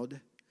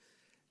cloud,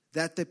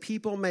 that the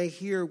people may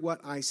hear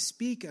what I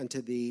speak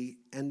unto thee,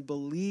 and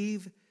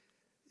believe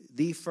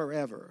thee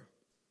forever.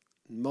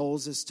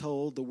 Moses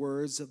told the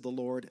words of the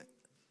Lord,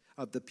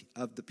 of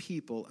the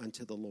people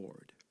unto the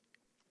Lord.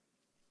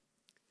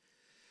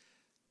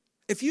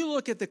 If you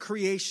look at the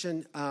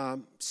creation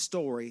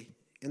story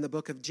in the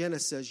book of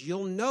Genesis,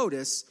 you'll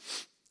notice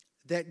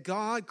that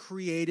God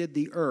created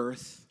the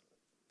earth,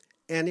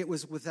 and it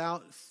was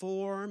without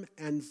form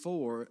and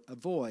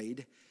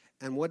void.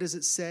 And what does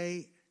it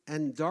say?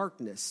 And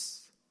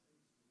darkness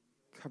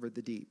covered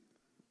the deep.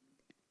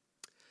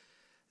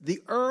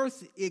 The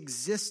earth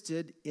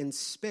existed in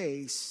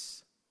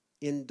space,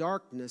 in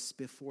darkness,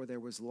 before there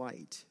was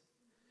light.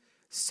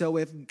 So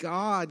if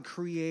God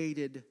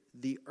created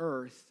the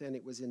earth and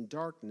it was in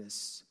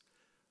darkness,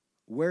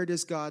 where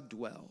does God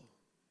dwell?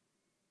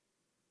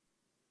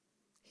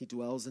 He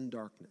dwells in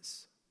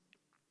darkness.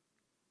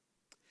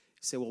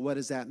 You say, well, what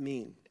does that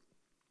mean?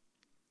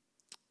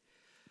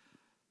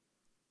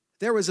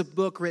 There was a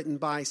book written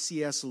by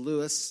C.S.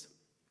 Lewis.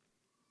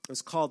 It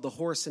was called The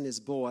Horse and His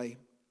Boy.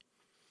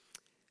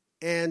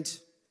 And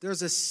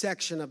there's a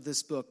section of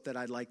this book that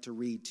I'd like to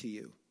read to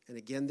you. And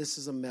again, this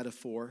is a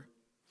metaphor.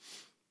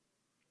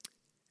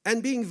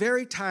 And being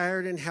very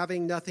tired and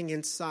having nothing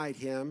inside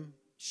him,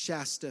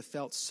 Shasta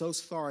felt so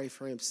sorry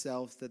for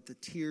himself that the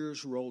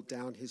tears rolled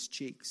down his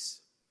cheeks.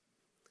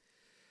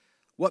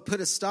 What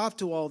put a stop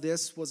to all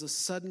this was a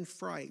sudden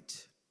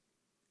fright.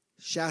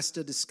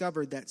 Shasta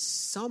discovered that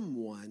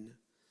someone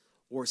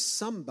or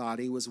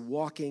somebody was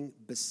walking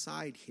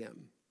beside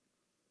him.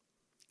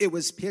 It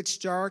was pitch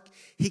dark,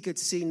 he could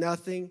see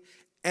nothing,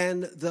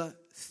 and the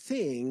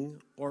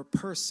thing or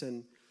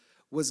person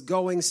was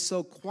going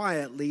so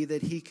quietly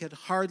that he could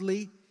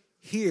hardly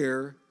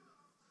hear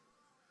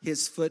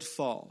his foot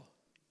fall.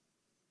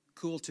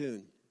 Cool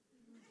tune.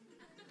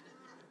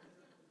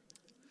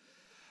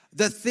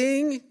 The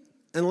thing,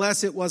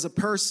 unless it was a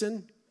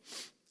person,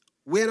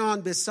 went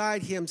on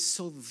beside him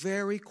so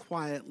very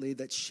quietly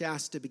that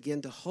Shasta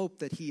began to hope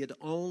that he had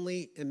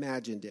only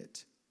imagined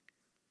it.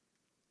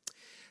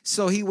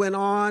 So he went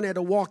on at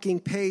a walking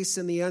pace,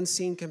 and the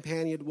unseen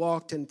companion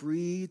walked and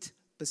breathed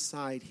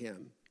beside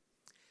him.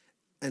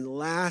 And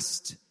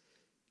last,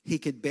 he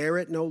could bear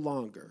it no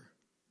longer.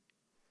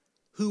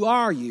 Who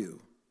are you?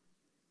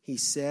 He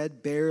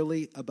said,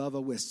 barely above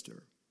a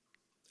whisper.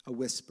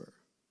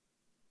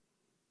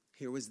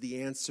 Here was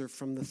the answer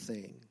from the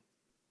thing.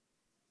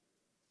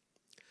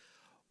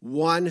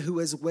 One who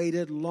has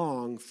waited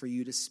long for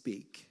you to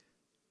speak.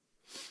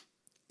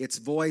 Its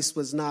voice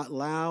was not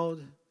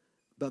loud,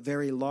 but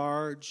very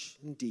large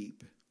and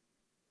deep.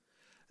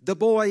 The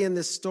boy in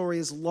this story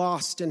is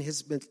lost, and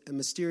his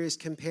mysterious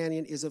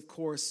companion is, of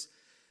course,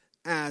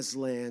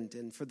 Aslan.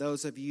 And for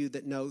those of you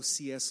that know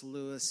C.S.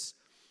 Lewis,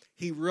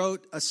 he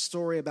wrote a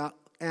story about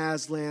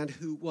Aslan,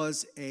 who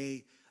was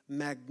a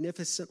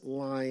magnificent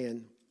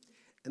lion.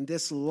 And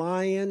this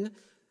lion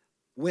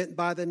went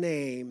by the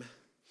name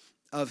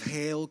of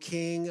Hail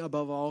King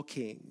above all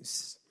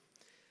kings.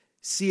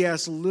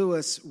 C.S.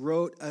 Lewis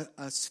wrote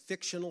a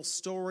fictional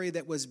story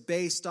that was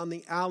based on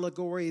the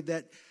allegory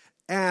that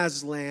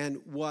Aslan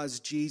was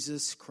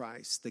Jesus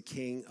Christ, the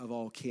King of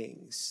all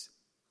kings.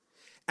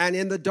 And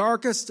in the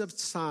darkest of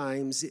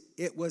times,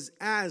 it was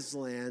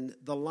Aslan,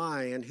 the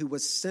lion, who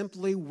was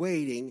simply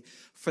waiting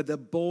for the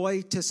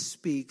boy to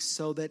speak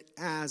so that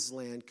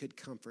Aslan could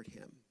comfort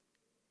him.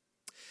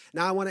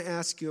 Now, I want to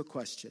ask you a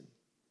question.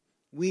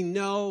 We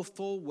know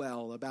full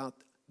well about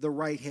the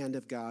right hand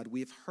of God.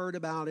 We've heard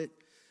about it.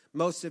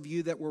 Most of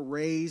you that were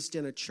raised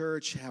in a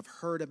church have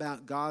heard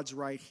about God's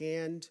right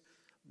hand,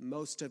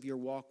 most of your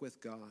walk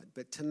with God.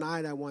 But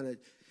tonight I want to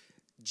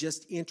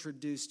just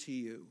introduce to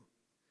you,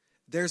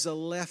 there's a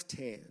left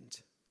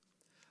hand,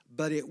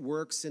 but it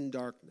works in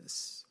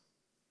darkness.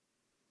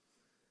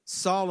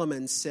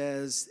 Solomon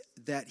says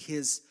that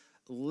his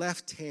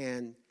left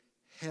hand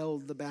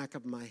held the back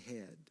of my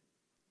head.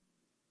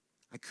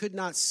 I could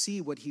not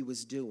see what he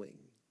was doing.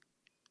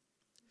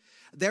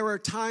 There are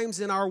times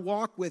in our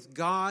walk with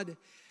God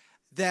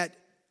that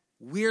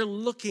we're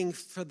looking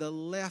for the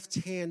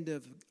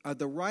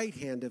the right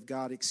hand of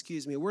God,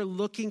 We're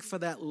looking for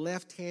that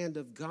left hand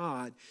of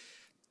God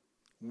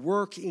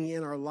working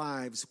in our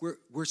lives.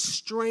 We're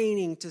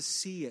straining to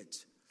see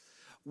it.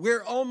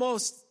 We're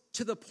almost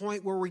to the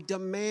point where we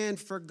demand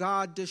for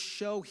God to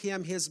show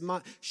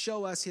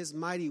us his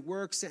mighty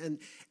works and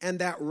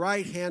that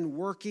right hand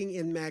working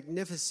in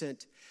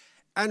magnificent.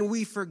 And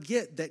we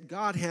forget that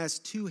God has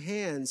two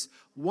hands.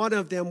 One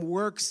of them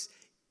works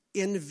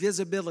in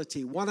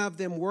visibility. One of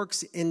them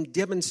works in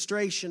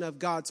demonstration of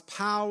God's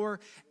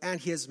power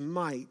and his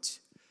might.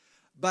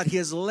 But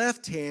his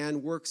left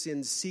hand works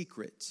in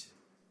secret.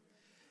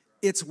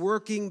 It's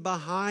working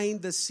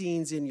behind the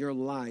scenes in your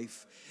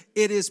life.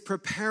 It is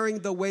preparing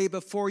the way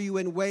before you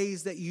in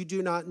ways that you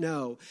do not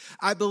know.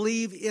 I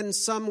believe in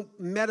some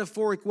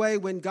metaphoric way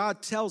when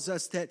God tells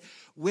us that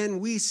when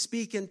we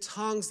speak in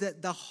tongues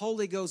that the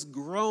Holy Ghost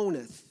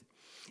groaneth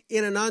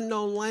in an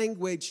unknown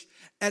language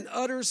and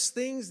utters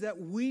things that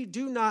we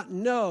do not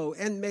know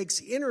and makes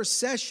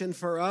intercession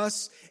for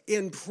us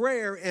in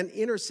prayer and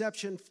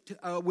interception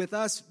with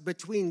us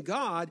between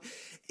God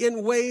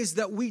in ways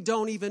that we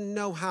don't even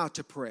know how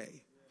to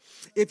pray.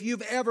 If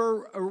you've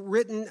ever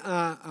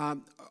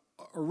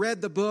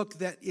read the book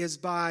that is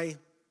by,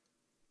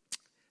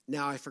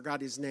 now I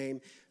forgot his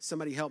name.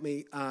 Somebody help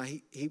me.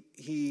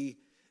 He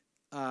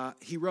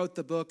wrote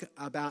the book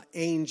about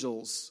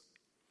angels.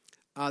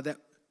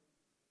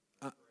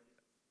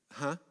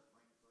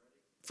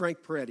 Frank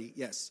Peretti,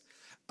 yes.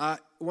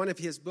 One of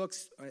his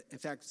books, in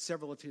fact,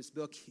 several of his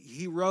books,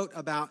 he wrote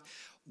about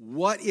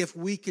what if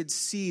we could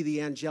see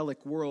the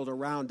angelic world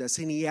around us,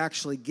 and he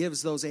actually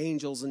gives those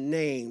angels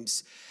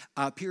names,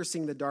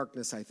 Piercing the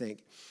Darkness, I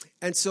think.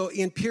 And so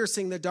in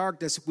Piercing the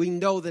Darkness, we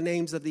know the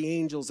names of the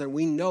angels, and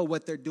we know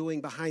what they're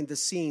doing behind the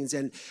scenes,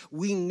 and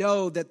we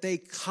know that they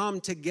come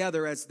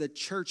together as the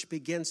church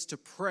begins to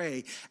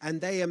pray,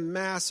 and they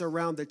amass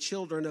around the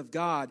children of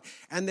God,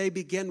 and they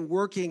begin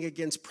working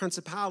against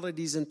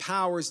principalities and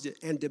powers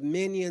and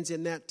dominions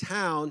in that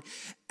town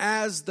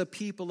as the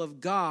people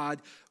of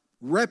God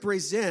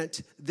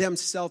represent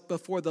themselves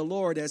before the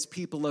Lord as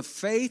people of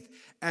faith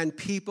and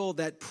people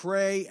that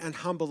pray and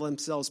humble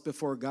themselves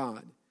before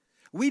God.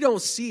 We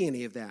don't see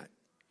any of that.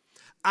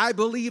 I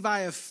believe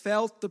I have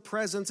felt the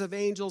presence of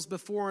angels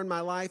before in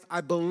my life.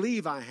 I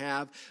believe I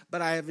have,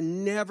 but I have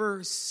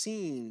never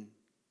seen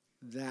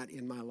that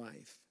in my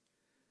life.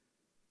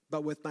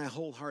 But with my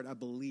whole heart, I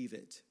believe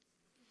it.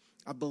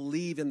 I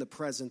believe in the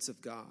presence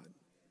of God.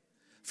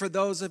 For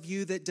those of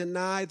you that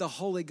deny the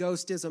Holy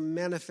Ghost is a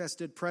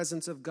manifested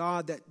presence of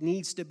God that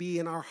needs to be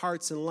in our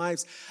hearts and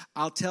lives,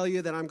 I'll tell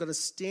you that I'm going to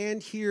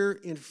stand here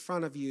in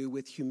front of you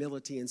with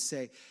humility and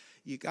say,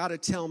 you got to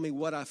tell me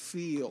what I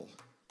feel.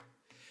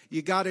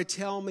 You got to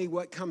tell me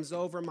what comes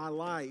over my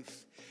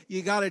life.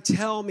 You got to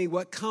tell me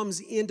what comes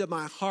into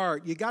my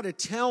heart. You got to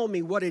tell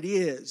me what it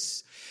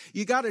is.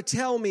 You got to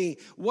tell me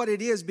what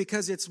it is,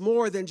 because it's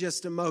more than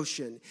just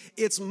emotion.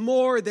 It's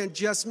more than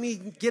just me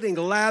getting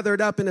lathered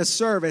up in a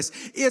service.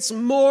 It's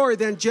more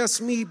than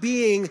just me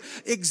being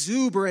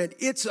exuberant.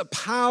 It's a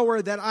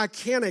power that I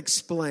can't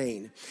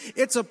explain.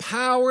 It's a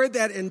power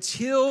that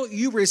until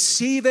you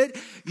receive it,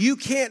 you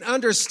can't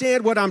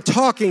understand what I'm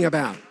talking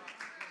about.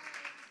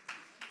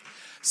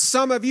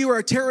 Some of you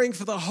are tearing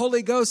for the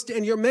Holy Ghost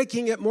and you're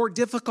making it more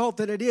difficult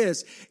than it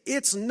is.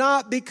 It's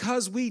not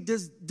because we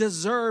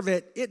deserve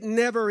it. It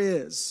never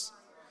is.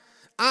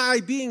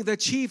 I, being the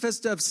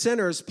chiefest of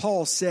sinners,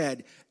 Paul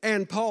said,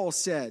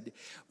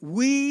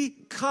 we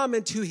come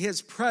into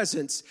his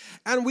presence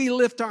and we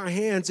lift our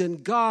hands,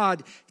 and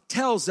God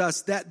tells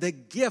us that the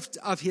gift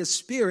of his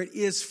Spirit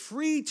is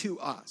free to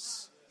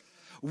us.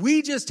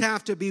 We just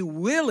have to be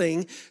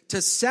willing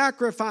to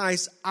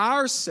sacrifice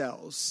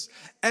ourselves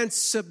and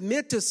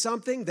submit to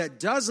something that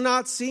does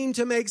not seem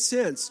to make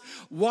sense.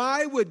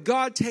 Why would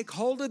God take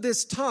hold of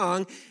this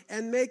tongue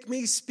and make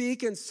me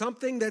speak in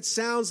something that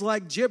sounds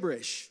like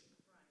gibberish?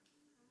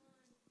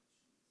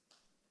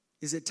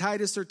 Is it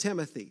Titus or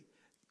Timothy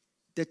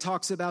that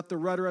talks about the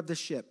rudder of the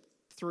ship?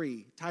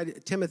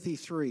 Timothy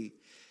 3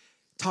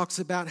 talks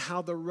about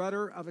how the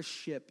rudder of a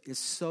ship is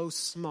so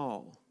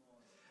small,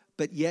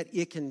 but yet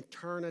it can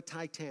turn a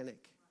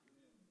Titanic.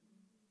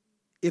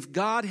 If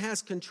God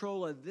has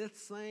control of this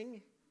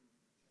thing,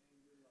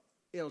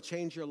 it'll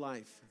change your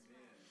life.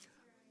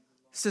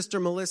 Sister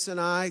Melissa and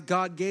I,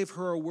 God gave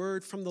her a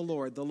word from the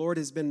Lord. The Lord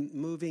has been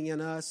moving in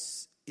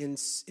us in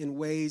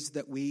ways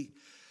that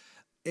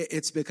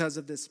it's because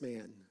of this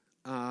man.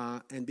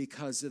 And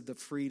because of the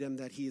freedom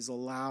that he's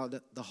allowed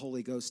the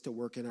Holy Ghost to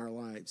work in our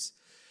lives.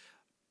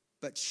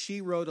 But she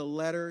wrote a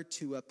letter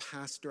to a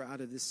pastor out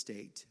of the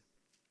state.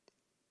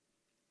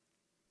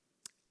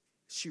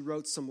 She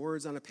wrote some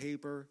words on a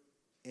paper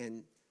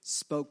and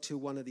spoke to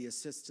one of the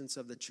assistants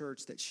of the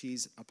church that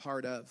she's a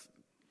part of.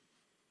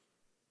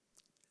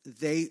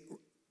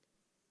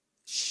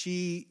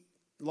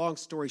 Long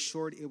story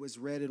short, it was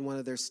read in one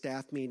of their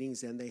staff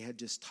meetings, and they had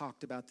just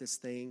talked about this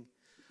thing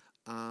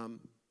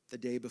the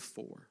day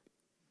before.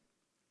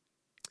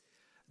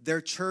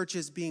 Their church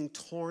is being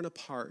torn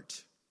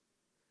apart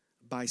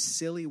by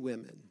silly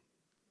women.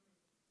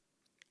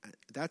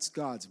 That's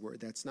God's word,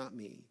 that's not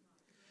me.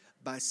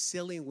 By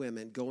silly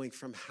women going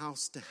from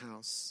house to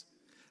house,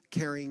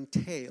 carrying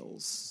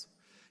tales,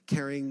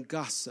 carrying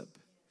gossip,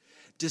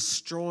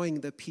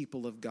 destroying the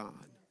people of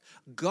God,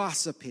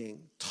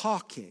 gossiping,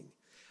 talking,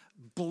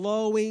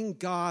 blowing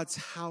God's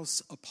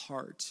house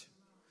apart.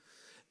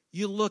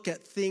 You look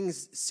at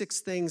 6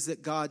 things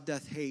that God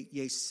doth hate,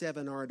 yea,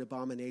 7 are an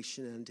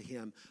abomination unto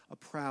him. A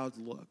proud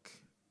look,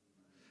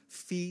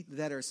 feet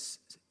that are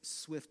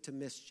swift to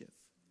mischief,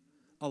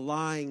 a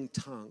lying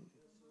tongue.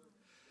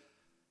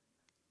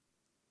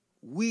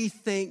 We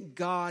think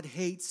God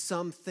hates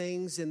some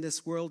things in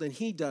this world, and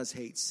he does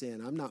hate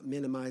sin. I'm not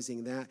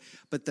minimizing that.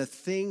 But the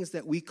things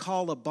that we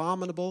call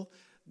abominable,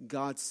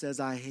 God says,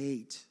 I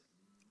hate.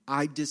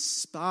 I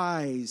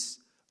despise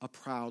a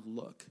proud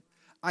look.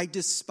 I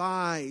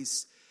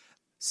despise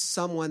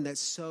someone that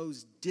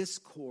sows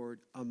discord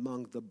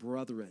among the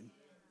brethren.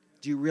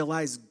 Do you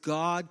realize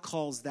God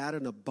calls that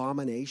an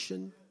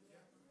abomination?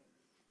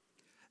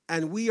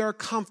 And we are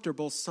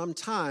comfortable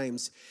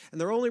sometimes. And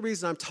the only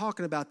reason I'm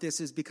talking about this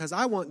is because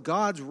I want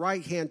God's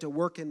right hand to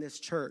work in this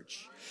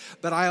church.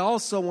 But I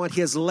also want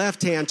his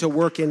left hand to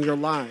work in your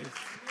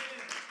life.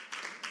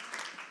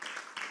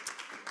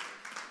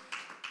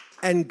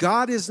 And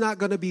God is not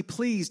going to be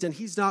pleased, and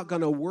he's not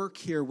going to work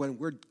here when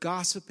we're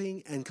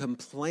gossiping and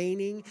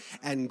complaining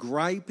and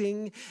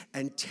griping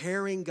and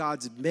tearing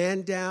God's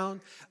man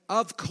down.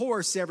 Of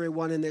course,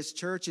 everyone in this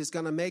church is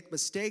going to make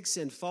mistakes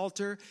and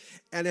falter.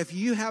 And if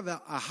you have a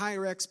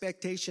higher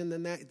expectation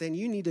than that, then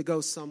you need to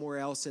go somewhere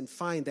else and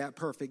find that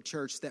perfect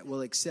church that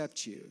will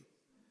accept you.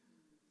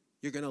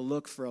 You're going to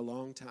look for a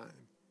long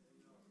time.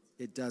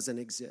 It doesn't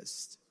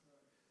exist.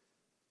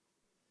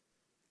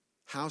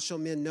 How shall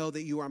men know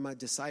that you are my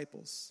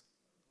disciples?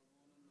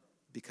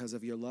 Because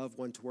of your love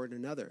one toward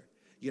another.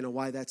 You know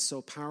why that's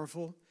so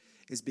powerful?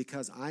 Is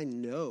because I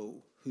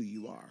know who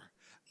you are.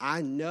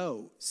 I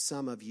know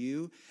some of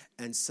you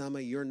and some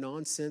of your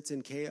nonsense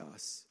and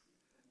chaos.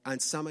 And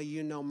some of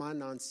you know my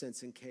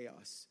nonsense and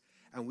chaos.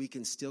 And we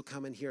can still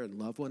come in here and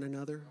love one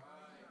another.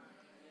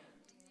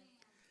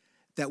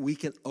 That we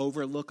can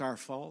overlook our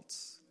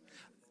faults.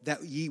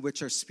 That ye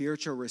which are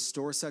spiritual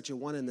restore such a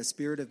one in the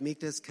spirit of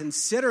meekness,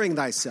 considering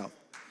thyself,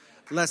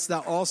 lest thou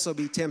also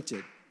be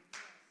tempted.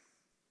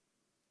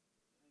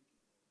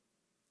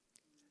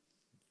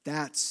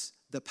 That's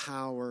the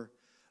power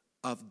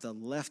of the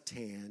left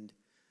hand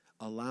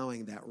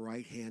allowing that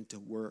right hand to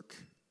work.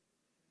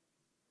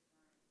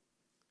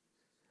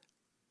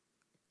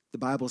 The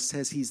Bible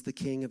says he's the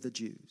King of the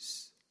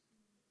Jews.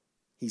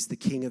 He's the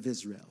King of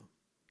Israel.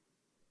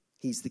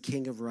 He's the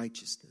King of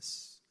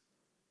righteousness.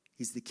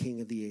 He's the King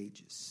of the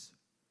ages.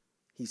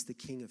 He's the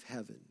King of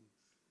heaven.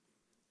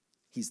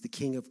 He's the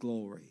King of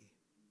glory.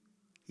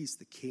 He's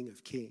the King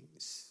of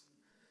kings.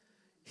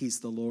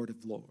 He's the Lord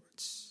of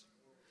lords.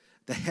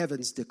 The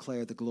heavens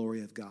declare the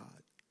glory of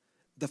God.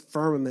 The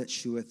firmament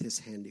sheweth his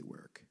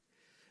handiwork.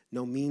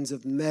 No means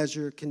of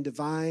measure can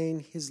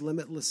divine his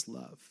limitless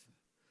love.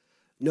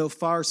 No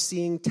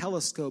far-seeing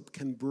telescope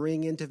can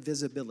bring into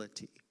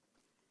visibility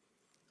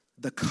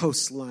the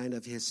coastline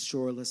of his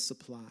shoreless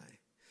supply.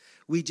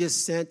 We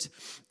just sent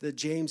the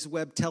James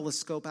Webb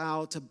telescope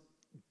out, $1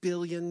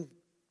 billion,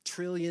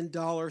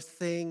 trillion-dollar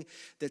thing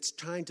that's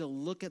trying to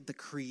look at the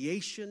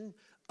creation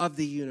of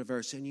the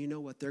universe. And you know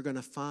what they're going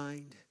to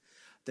find?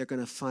 They're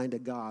going to find a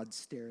God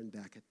staring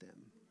back at them.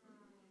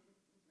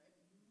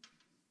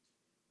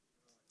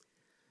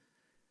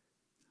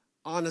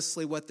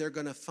 Honestly, what they're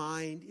going to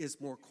find is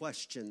more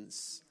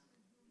questions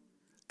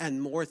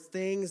and more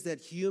things that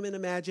human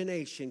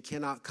imagination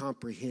cannot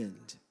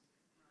comprehend.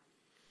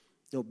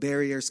 No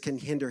barriers can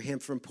hinder him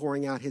from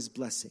pouring out his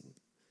blessing.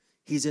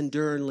 He's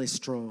enduringly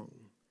strong.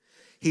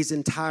 He's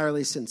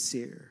entirely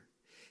sincere.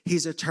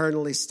 He's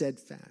eternally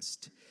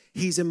steadfast.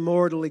 He's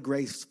immortally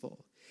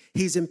graceful.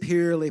 He's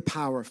imperially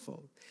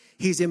powerful.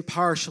 He's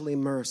impartially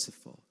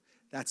merciful.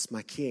 That's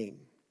my King.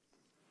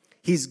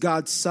 He's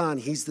God's Son.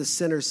 He's the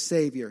sinner's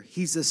Savior.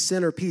 He's the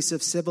centerpiece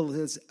of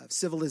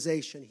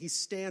civilization. He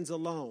stands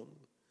alone.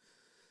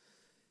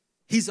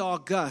 He's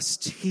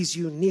august. He's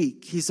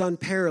unique. He's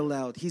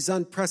unparalleled. He's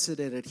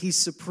unprecedented. He's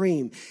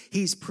supreme.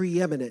 He's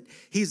preeminent.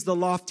 He's the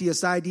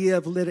loftiest idea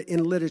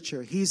in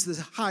literature. He's the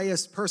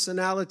highest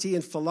personality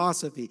in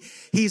philosophy.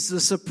 He's the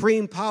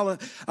supreme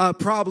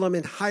problem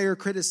in higher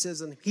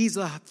criticism. He's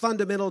a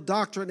fundamental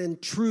doctrine in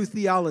true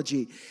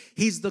theology.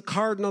 He's the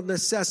cardinal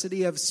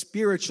necessity of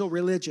spiritual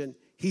religion.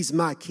 He's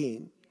my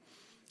King.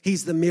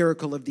 He's the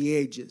miracle of the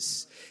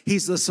ages.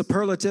 He's the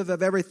superlative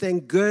of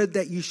everything good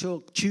that you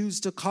shall choose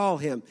to call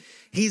him.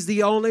 He's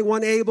the only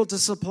one able to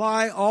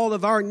supply all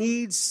of our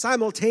needs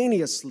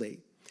simultaneously.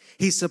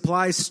 He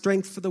supplies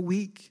strength for the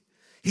weak.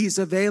 He's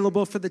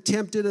available for the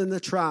tempted and the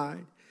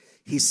tried.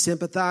 He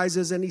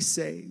sympathizes and he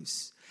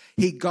saves.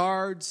 He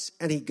guards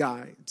and he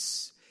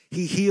guides.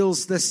 He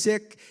heals the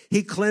sick.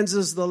 He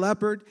cleanses the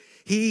leopard.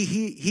 He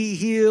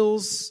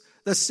heals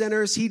the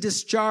sinners. He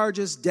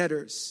discharges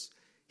debtors.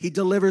 He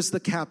delivers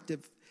the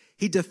captive.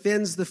 He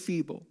defends the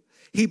feeble.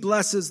 He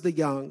blesses the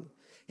young.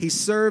 He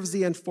serves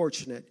the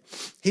unfortunate.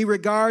 He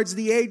regards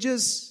the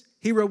ages.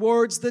 He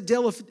rewards the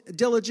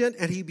diligent,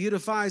 and he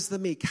beautifies the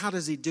meek. How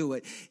does he do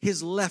it?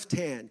 His left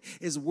hand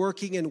is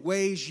working in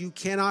ways you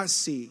cannot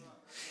see.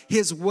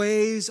 His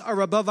ways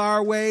are above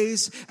our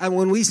ways. And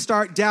when we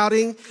start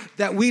doubting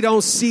that we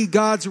don't see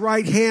God's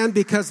right hand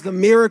because the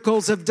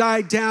miracles have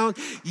died down,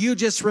 you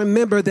just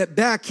remember that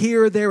back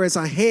here there is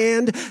a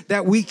hand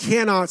that we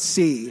cannot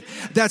see,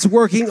 that's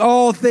working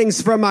all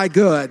things for my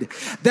good,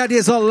 that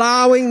is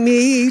allowing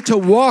me to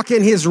walk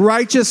in his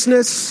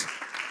righteousness,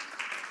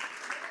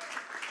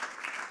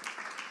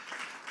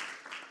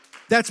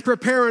 that's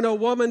preparing a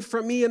woman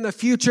for me in the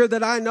future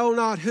that I know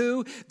not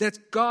who, that's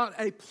got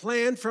a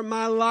plan for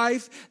my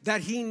life,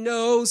 that he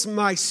knows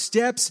my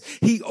steps.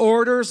 He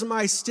orders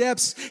my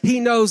steps. He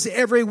knows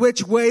every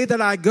which way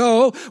that I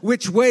go,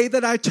 which way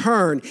that I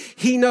turn.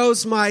 He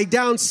knows my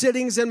down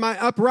sittings and my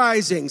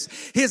uprisings.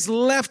 His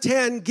left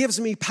hand gives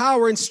me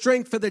power and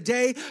strength for the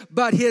day,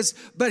 but his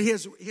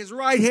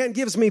right hand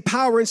gives me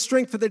power and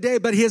strength for the day,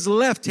 but his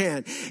left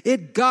hand,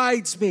 it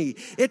guides me.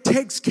 It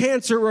takes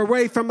cancer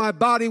away from my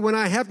body when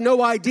I have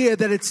no idea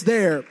that it's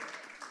there.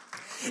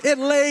 It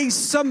lays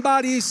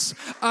somebody's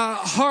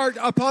heart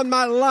upon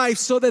my life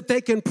so that they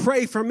can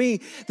pray for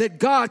me, that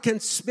God can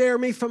spare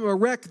me from a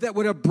wreck that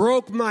would have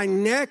broke my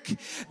neck,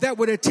 that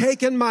would have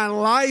taken my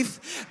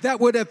life, that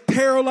would have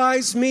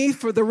paralyzed me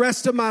for the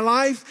rest of my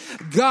life.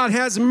 God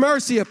has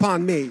mercy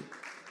upon me.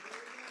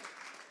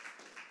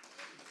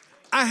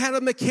 I had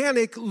a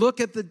mechanic look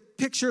at the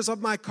pictures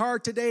of my car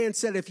today and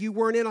said, if you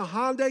weren't in a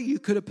Honda, you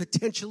could have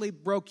potentially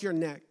broke your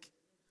neck.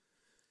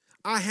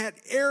 I had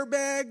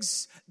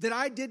airbags that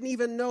I didn't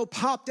even know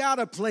popped out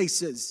of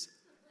places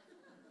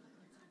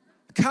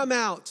come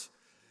out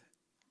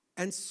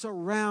and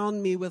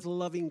surround me with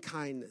loving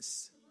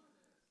kindness.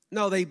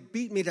 No, they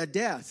beat me to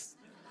death,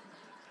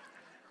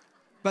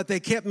 but they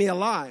kept me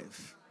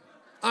alive.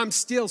 I'm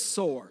still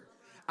sore.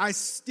 I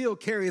still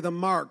carry the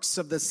marks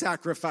of the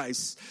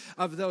sacrifice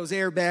of those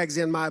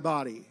airbags in my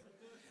body.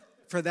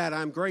 For that,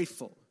 I'm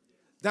grateful.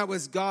 That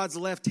was God's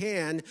left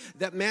hand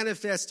that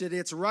manifested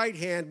its right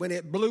hand when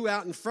it blew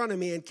out in front of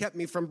me and kept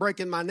me from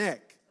breaking my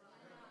neck.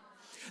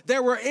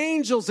 There were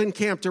angels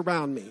encamped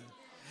around me.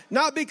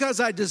 Not because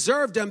I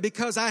deserved them,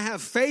 because I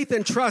have faith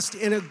and trust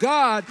in a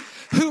God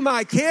whom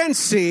I can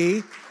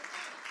see.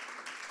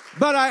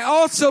 But I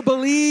also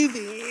believe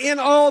in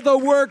all the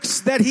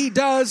works that he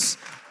does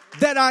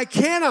that I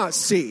cannot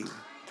see.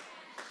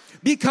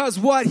 Because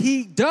what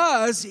he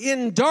does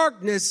in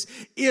darkness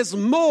is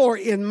more,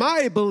 in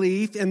my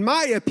belief, in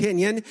my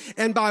opinion,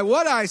 and by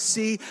what I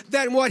see,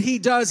 than what he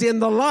does in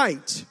the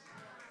light.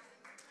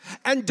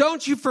 And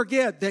don't you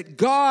forget that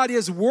God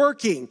is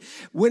working.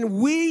 When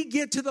we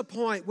get to the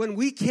point when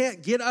we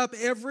can't get up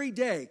every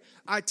day,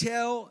 I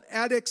tell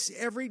addicts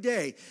every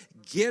day,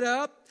 get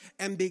up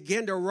and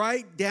begin to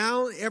write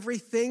down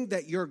everything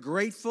that you're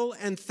grateful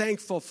and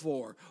thankful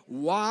for.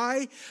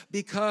 Why?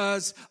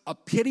 Because a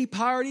pity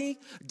party,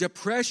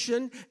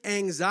 depression,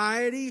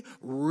 anxiety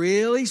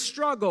really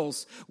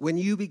struggles when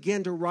you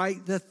begin to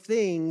write the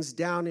things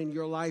down in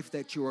your life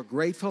that you are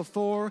grateful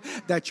for,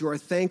 that you are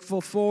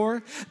thankful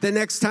for. The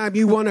next time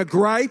you want to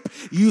gripe,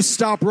 you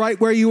stop right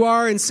where you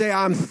are and say,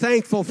 I'm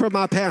thankful for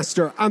my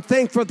pastor. I'm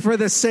thankful for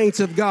the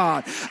saints of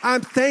God.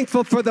 I'm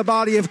thankful for the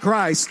body of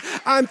Christ.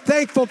 I'm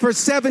thankful for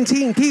 7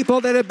 17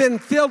 people that have been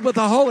filled with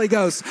the Holy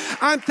Ghost.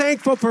 I'm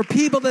thankful for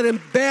people that have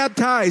been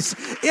baptized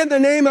in the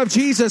name of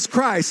Jesus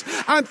Christ.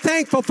 I'm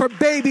thankful for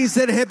babies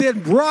that have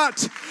been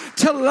brought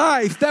to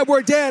life that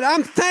were dead.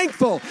 I'm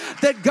thankful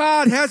that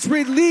God has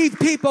relieved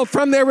people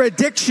from their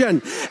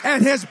addiction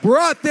and has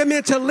brought them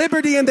into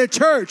liberty in the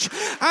church.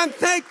 I'm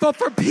thankful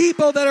for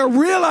people that are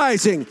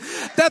realizing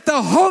that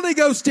the Holy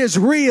Ghost is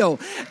real,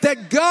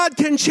 that God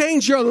can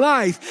change your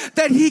life,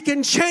 that He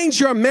can change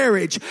your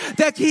marriage,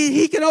 that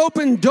He can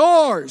open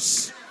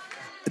doors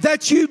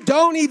that you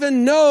don't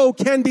even know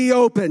can be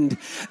opened.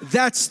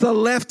 That's the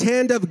left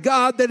hand of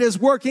God that is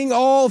working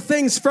all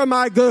things for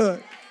my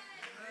good.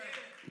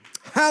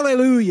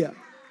 Hallelujah.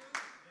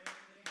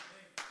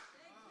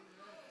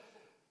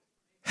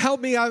 Help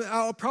me,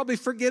 I'll probably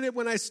forget it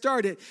when I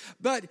start it,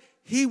 but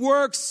He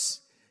works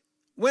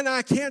when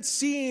I can't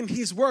see Him,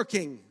 He's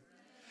working.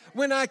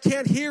 When I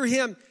can't hear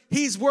Him,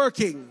 He's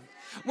working.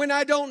 When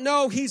I don't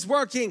know, He's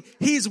working.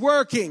 He's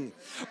working.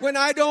 When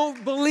I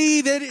don't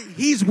believe it,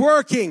 He's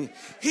working.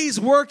 He's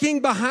working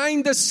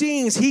behind the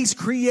scenes. He's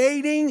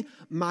creating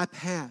my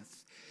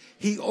path.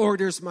 He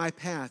orders my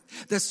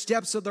path. The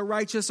steps of the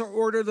righteous are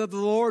ordered of the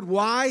Lord.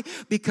 Why?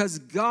 Because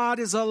God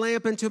is a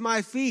lamp unto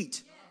my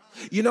feet.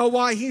 You know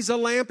why He's a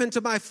lamp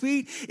unto my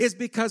feet? Is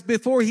because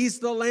before He's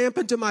the lamp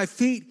unto my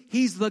feet,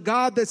 He's the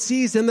God that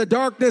sees in the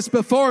darkness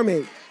before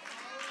me.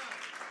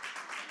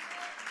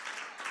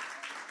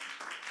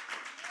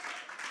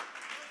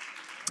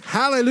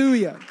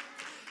 Hallelujah.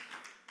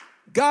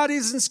 God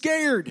isn't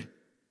scared.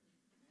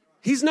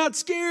 He's not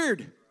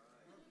scared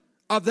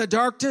of the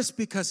darkness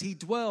because He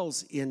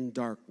dwells in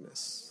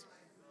darkness.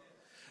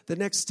 The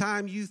next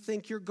time you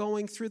think you're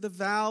going through the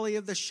valley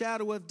of the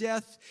shadow of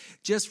death,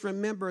 just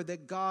remember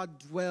that God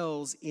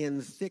dwells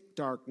in thick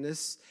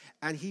darkness,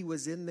 and He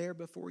was in there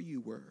before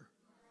you were.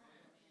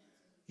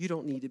 You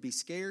don't need to be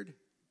scared.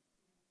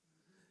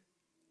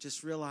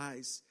 Just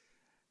realize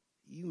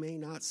you may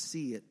not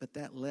see it, but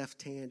that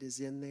left hand is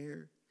in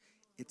there.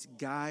 It's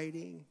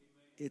guiding.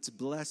 It's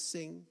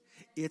blessing.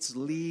 It's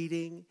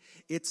leading.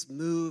 It's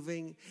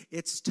moving.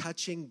 It's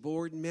touching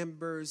board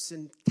members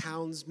and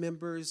towns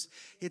members.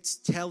 It's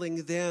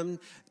telling them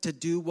to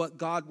do what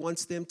God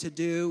wants them to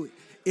do.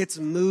 It's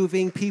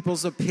moving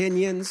people's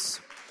opinions.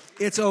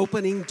 It's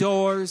opening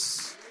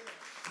doors.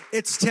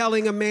 It's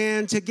telling a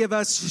man to give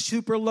us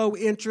super low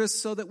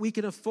interest so that we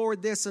can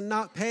afford this and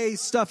not pay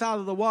stuff out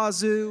of the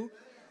wazoo.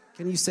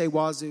 Can you say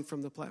wazoo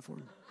from the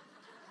platform?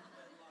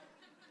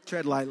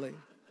 Tread lightly.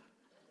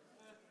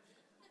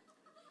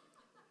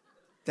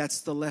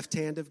 That's the left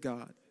hand of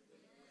God.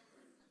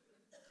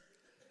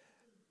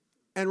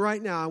 And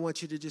right now, I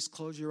want you to just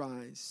close your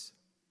eyes.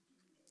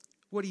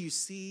 What do you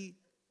see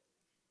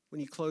when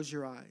you close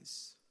your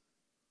eyes?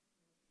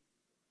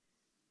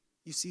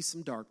 You see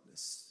some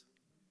darkness.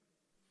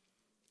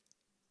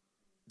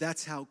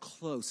 That's how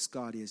close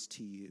God is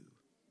to you.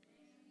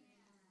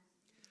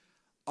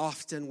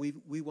 Often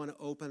we want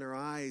to open our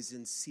eyes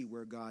and see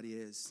where God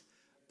is,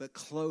 but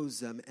close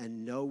them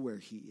and know where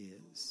He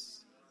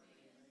is.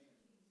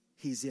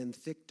 He's in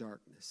thick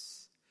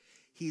darkness.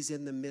 He's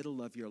in the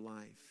middle of your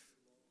life.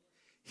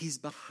 He's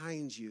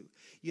behind you.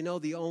 You know,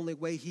 the only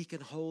way He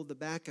can hold the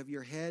back of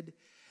your head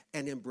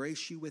and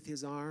embrace you with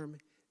His arm,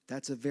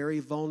 that's a very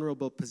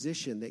vulnerable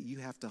position that you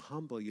have to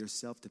humble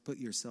yourself to put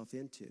yourself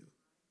into.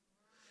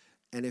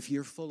 And if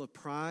you're full of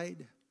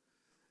pride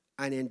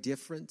and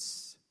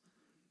indifference,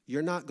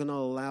 you're not going to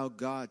allow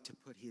God to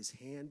put His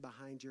hand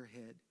behind your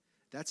head.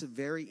 That's a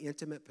very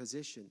intimate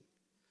position.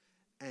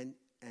 And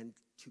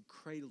to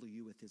cradle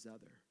you with His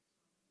other.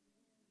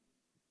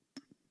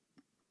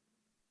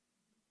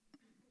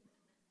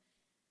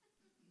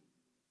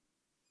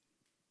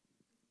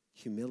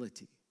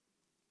 Humility,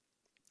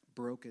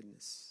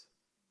 brokenness,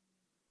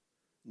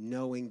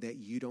 knowing that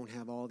you don't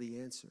have all the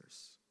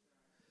answers,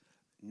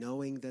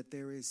 knowing that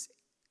there is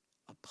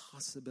a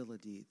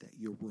possibility that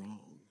you're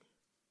wrong,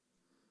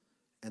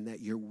 and that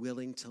you're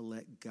willing to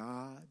let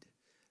God,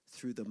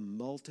 through the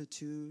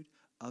multitude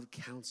of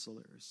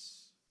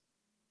counselors,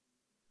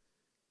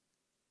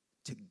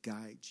 to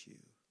guide you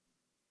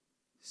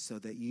so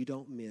that you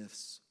don't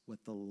miss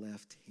what the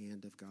left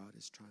hand of God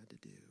is trying to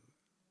do.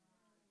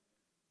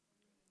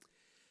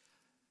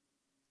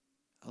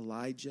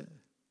 Elijah,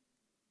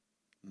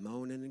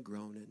 moaning and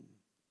groaning,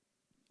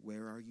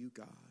 "Where are you,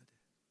 God?"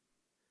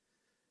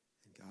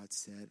 And God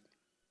said,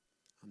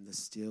 "I'm the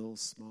still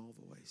small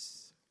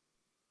voice.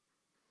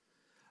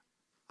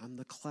 I'm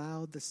the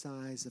cloud the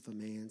size of a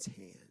man's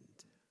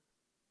hand.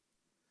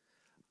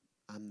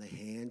 I'm the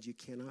hand you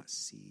cannot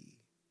see,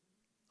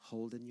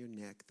 holding your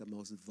neck, the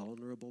most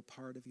vulnerable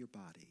part of your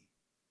body."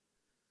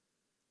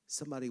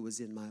 Somebody was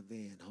in my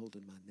van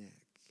holding my neck.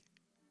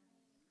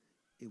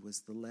 It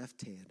was the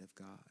left hand of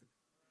God,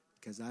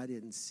 because I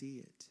didn't see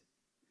it.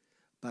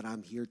 But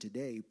I'm here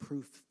today,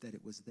 proof that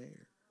it was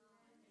there.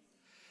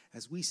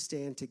 As we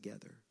stand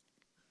together,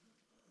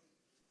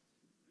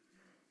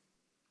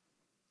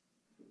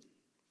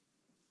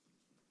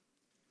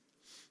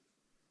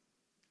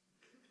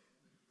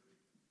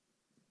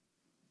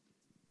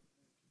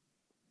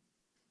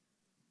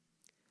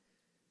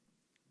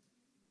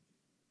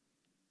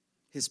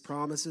 His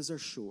promises are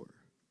sure.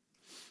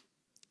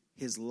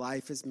 His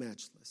life is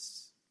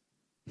matchless.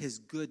 His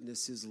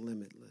goodness is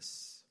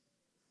limitless.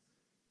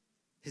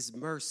 His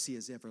mercy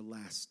is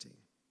everlasting.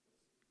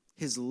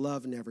 His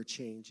love never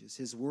changes.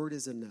 His word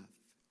is enough.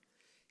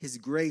 His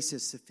grace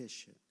is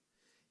sufficient.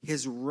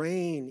 His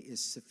reign is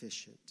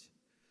sufficient.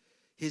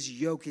 His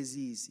yoke is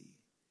easy.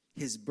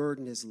 His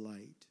burden is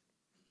light.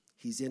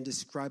 He's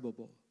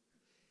indescribable.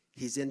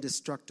 He's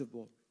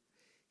indestructible.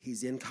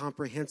 He's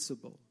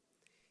incomprehensible.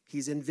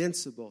 He's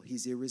invincible.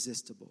 He's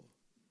irresistible.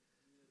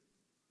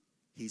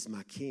 He's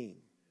my King.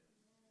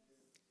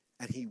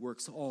 And He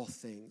works all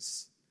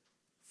things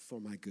for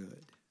my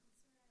good.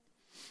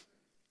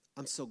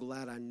 I'm so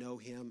glad I know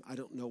Him. I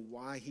don't know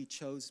why He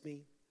chose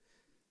me.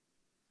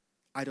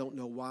 I don't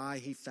know why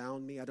He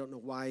found me. I don't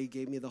know why He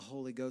gave me the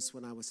Holy Ghost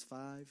when I was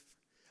 5.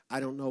 I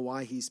don't know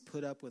why He's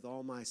put up with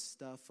all my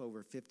stuff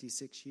over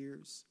 56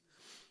 years.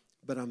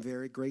 But I'm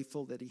very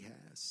grateful that He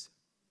has.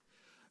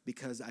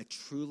 Because I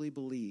truly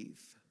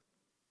believe,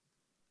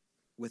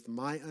 with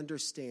my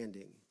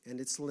understanding, and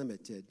it's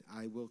limited,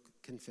 I will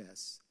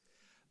confess,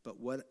 but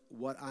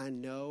what I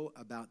know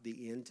about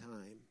the end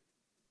time,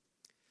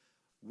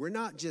 we're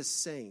not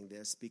just saying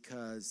this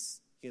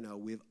because,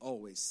 we've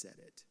always said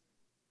it.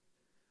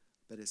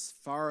 But as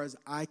far as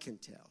I can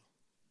tell,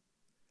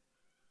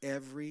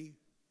 every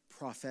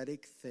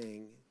prophetic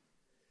thing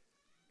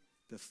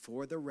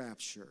before the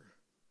rapture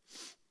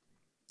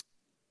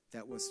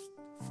that was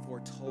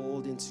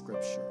foretold in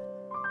Scripture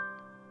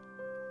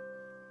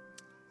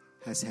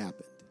has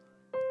happened.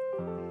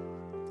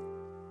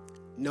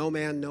 No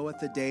man knoweth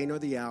the day nor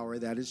the hour,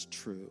 that is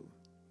true.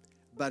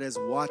 But as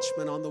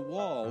watchmen on the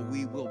wall,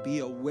 we will be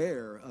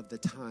aware of the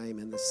time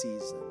and the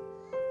season.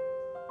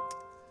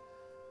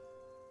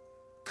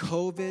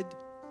 COVID,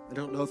 I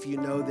don't know if you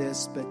know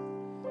this, but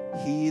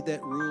he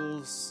that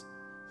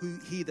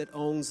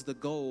owns the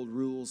gold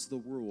rules the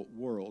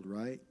world,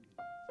 right?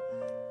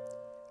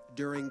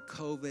 During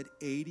COVID,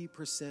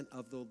 80%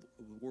 of the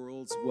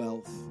world's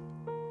wealth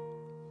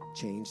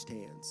changed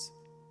hands.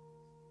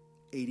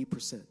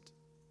 80%.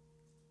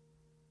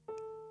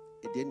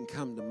 It didn't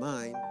come to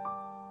mine.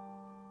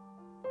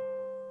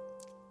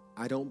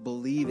 I don't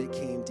believe it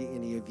came to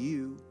any of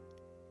you.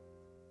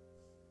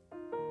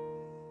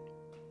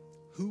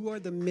 Who are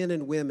the men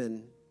and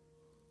women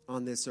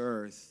on this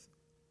earth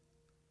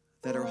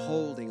that are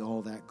holding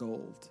all that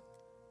gold?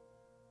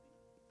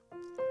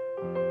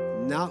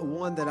 Not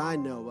one that I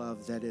know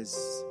of that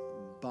is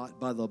bought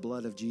by the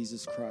blood of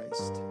Jesus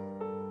Christ.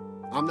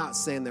 I'm not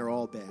saying they're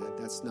all bad.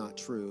 That's not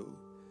true.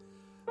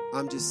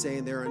 I'm just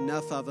saying there are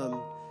enough of them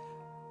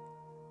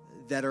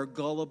that are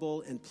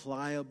gullible and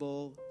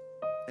pliable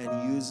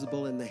and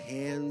usable in the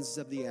hands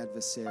of the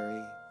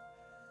adversary,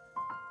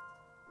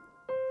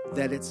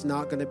 that it's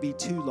not going to be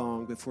too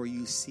long before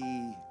you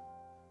see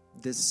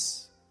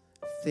this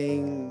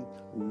thing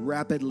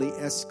rapidly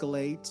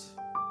escalate.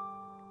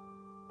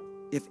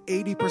 If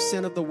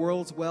 80% of the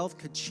world's wealth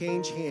could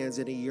change hands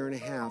in a year and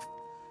a half,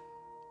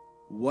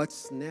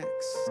 what's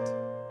next?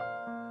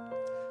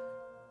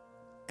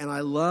 And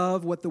I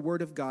love what the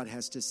Word of God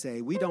has to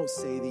say. We don't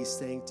say these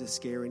things to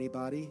scare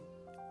anybody.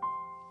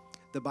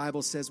 The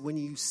Bible says, when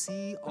you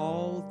see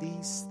all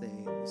these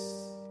things,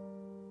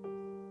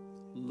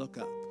 look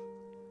up.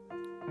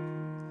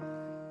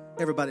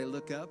 Everybody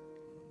look up.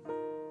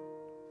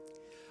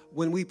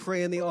 When we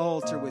pray in the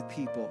altar with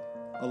people,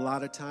 a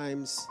lot of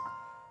times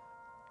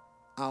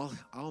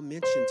I'll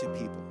mention to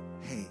people,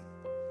 hey,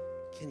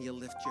 can you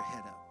lift your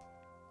head up?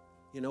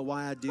 You know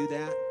why I do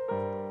that?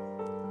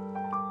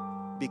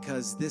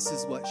 Because this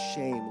is what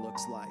shame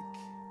looks like.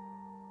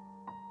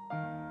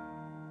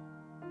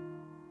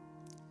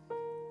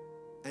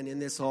 And in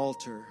this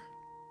altar,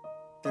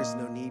 there's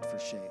no need for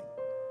shame.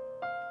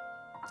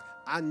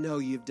 I know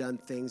you've done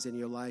things in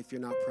your life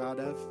you're not proud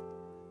of.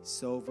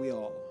 So have we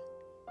all.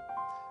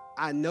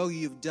 I know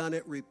you've done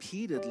it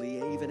repeatedly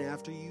even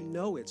after you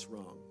know it's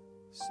wrong.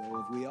 So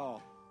have we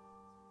all.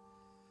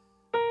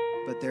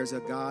 But there's a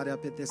God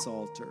up at this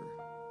altar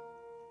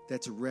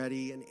that's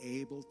ready and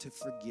able to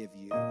forgive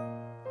you.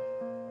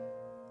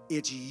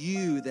 It's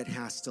you that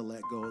has to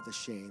let go of the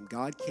shame.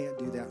 God can't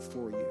do that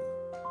for you.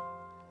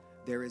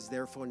 There is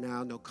therefore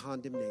now no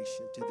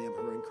condemnation to them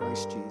who are in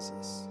Christ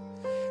Jesus.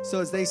 So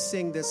as they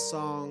sing this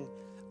song,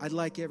 I'd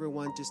like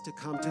everyone just to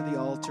come to the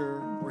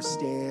altar or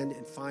stand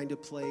and find a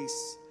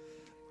place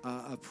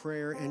of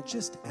prayer and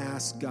just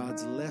ask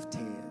God's left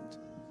hand.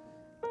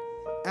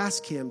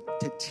 Ask Him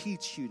to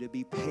teach you to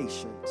be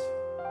patient.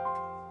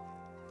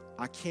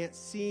 I can't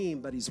see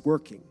Him, but He's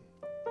working.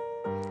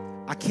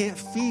 I can't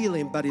feel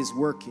Him, but He's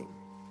working.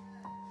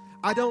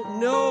 I don't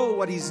know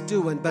what He's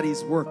doing, but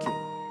He's working.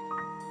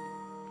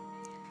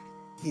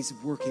 He's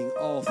working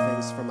all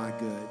things for my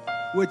good.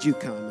 Would you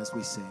come as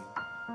we sing?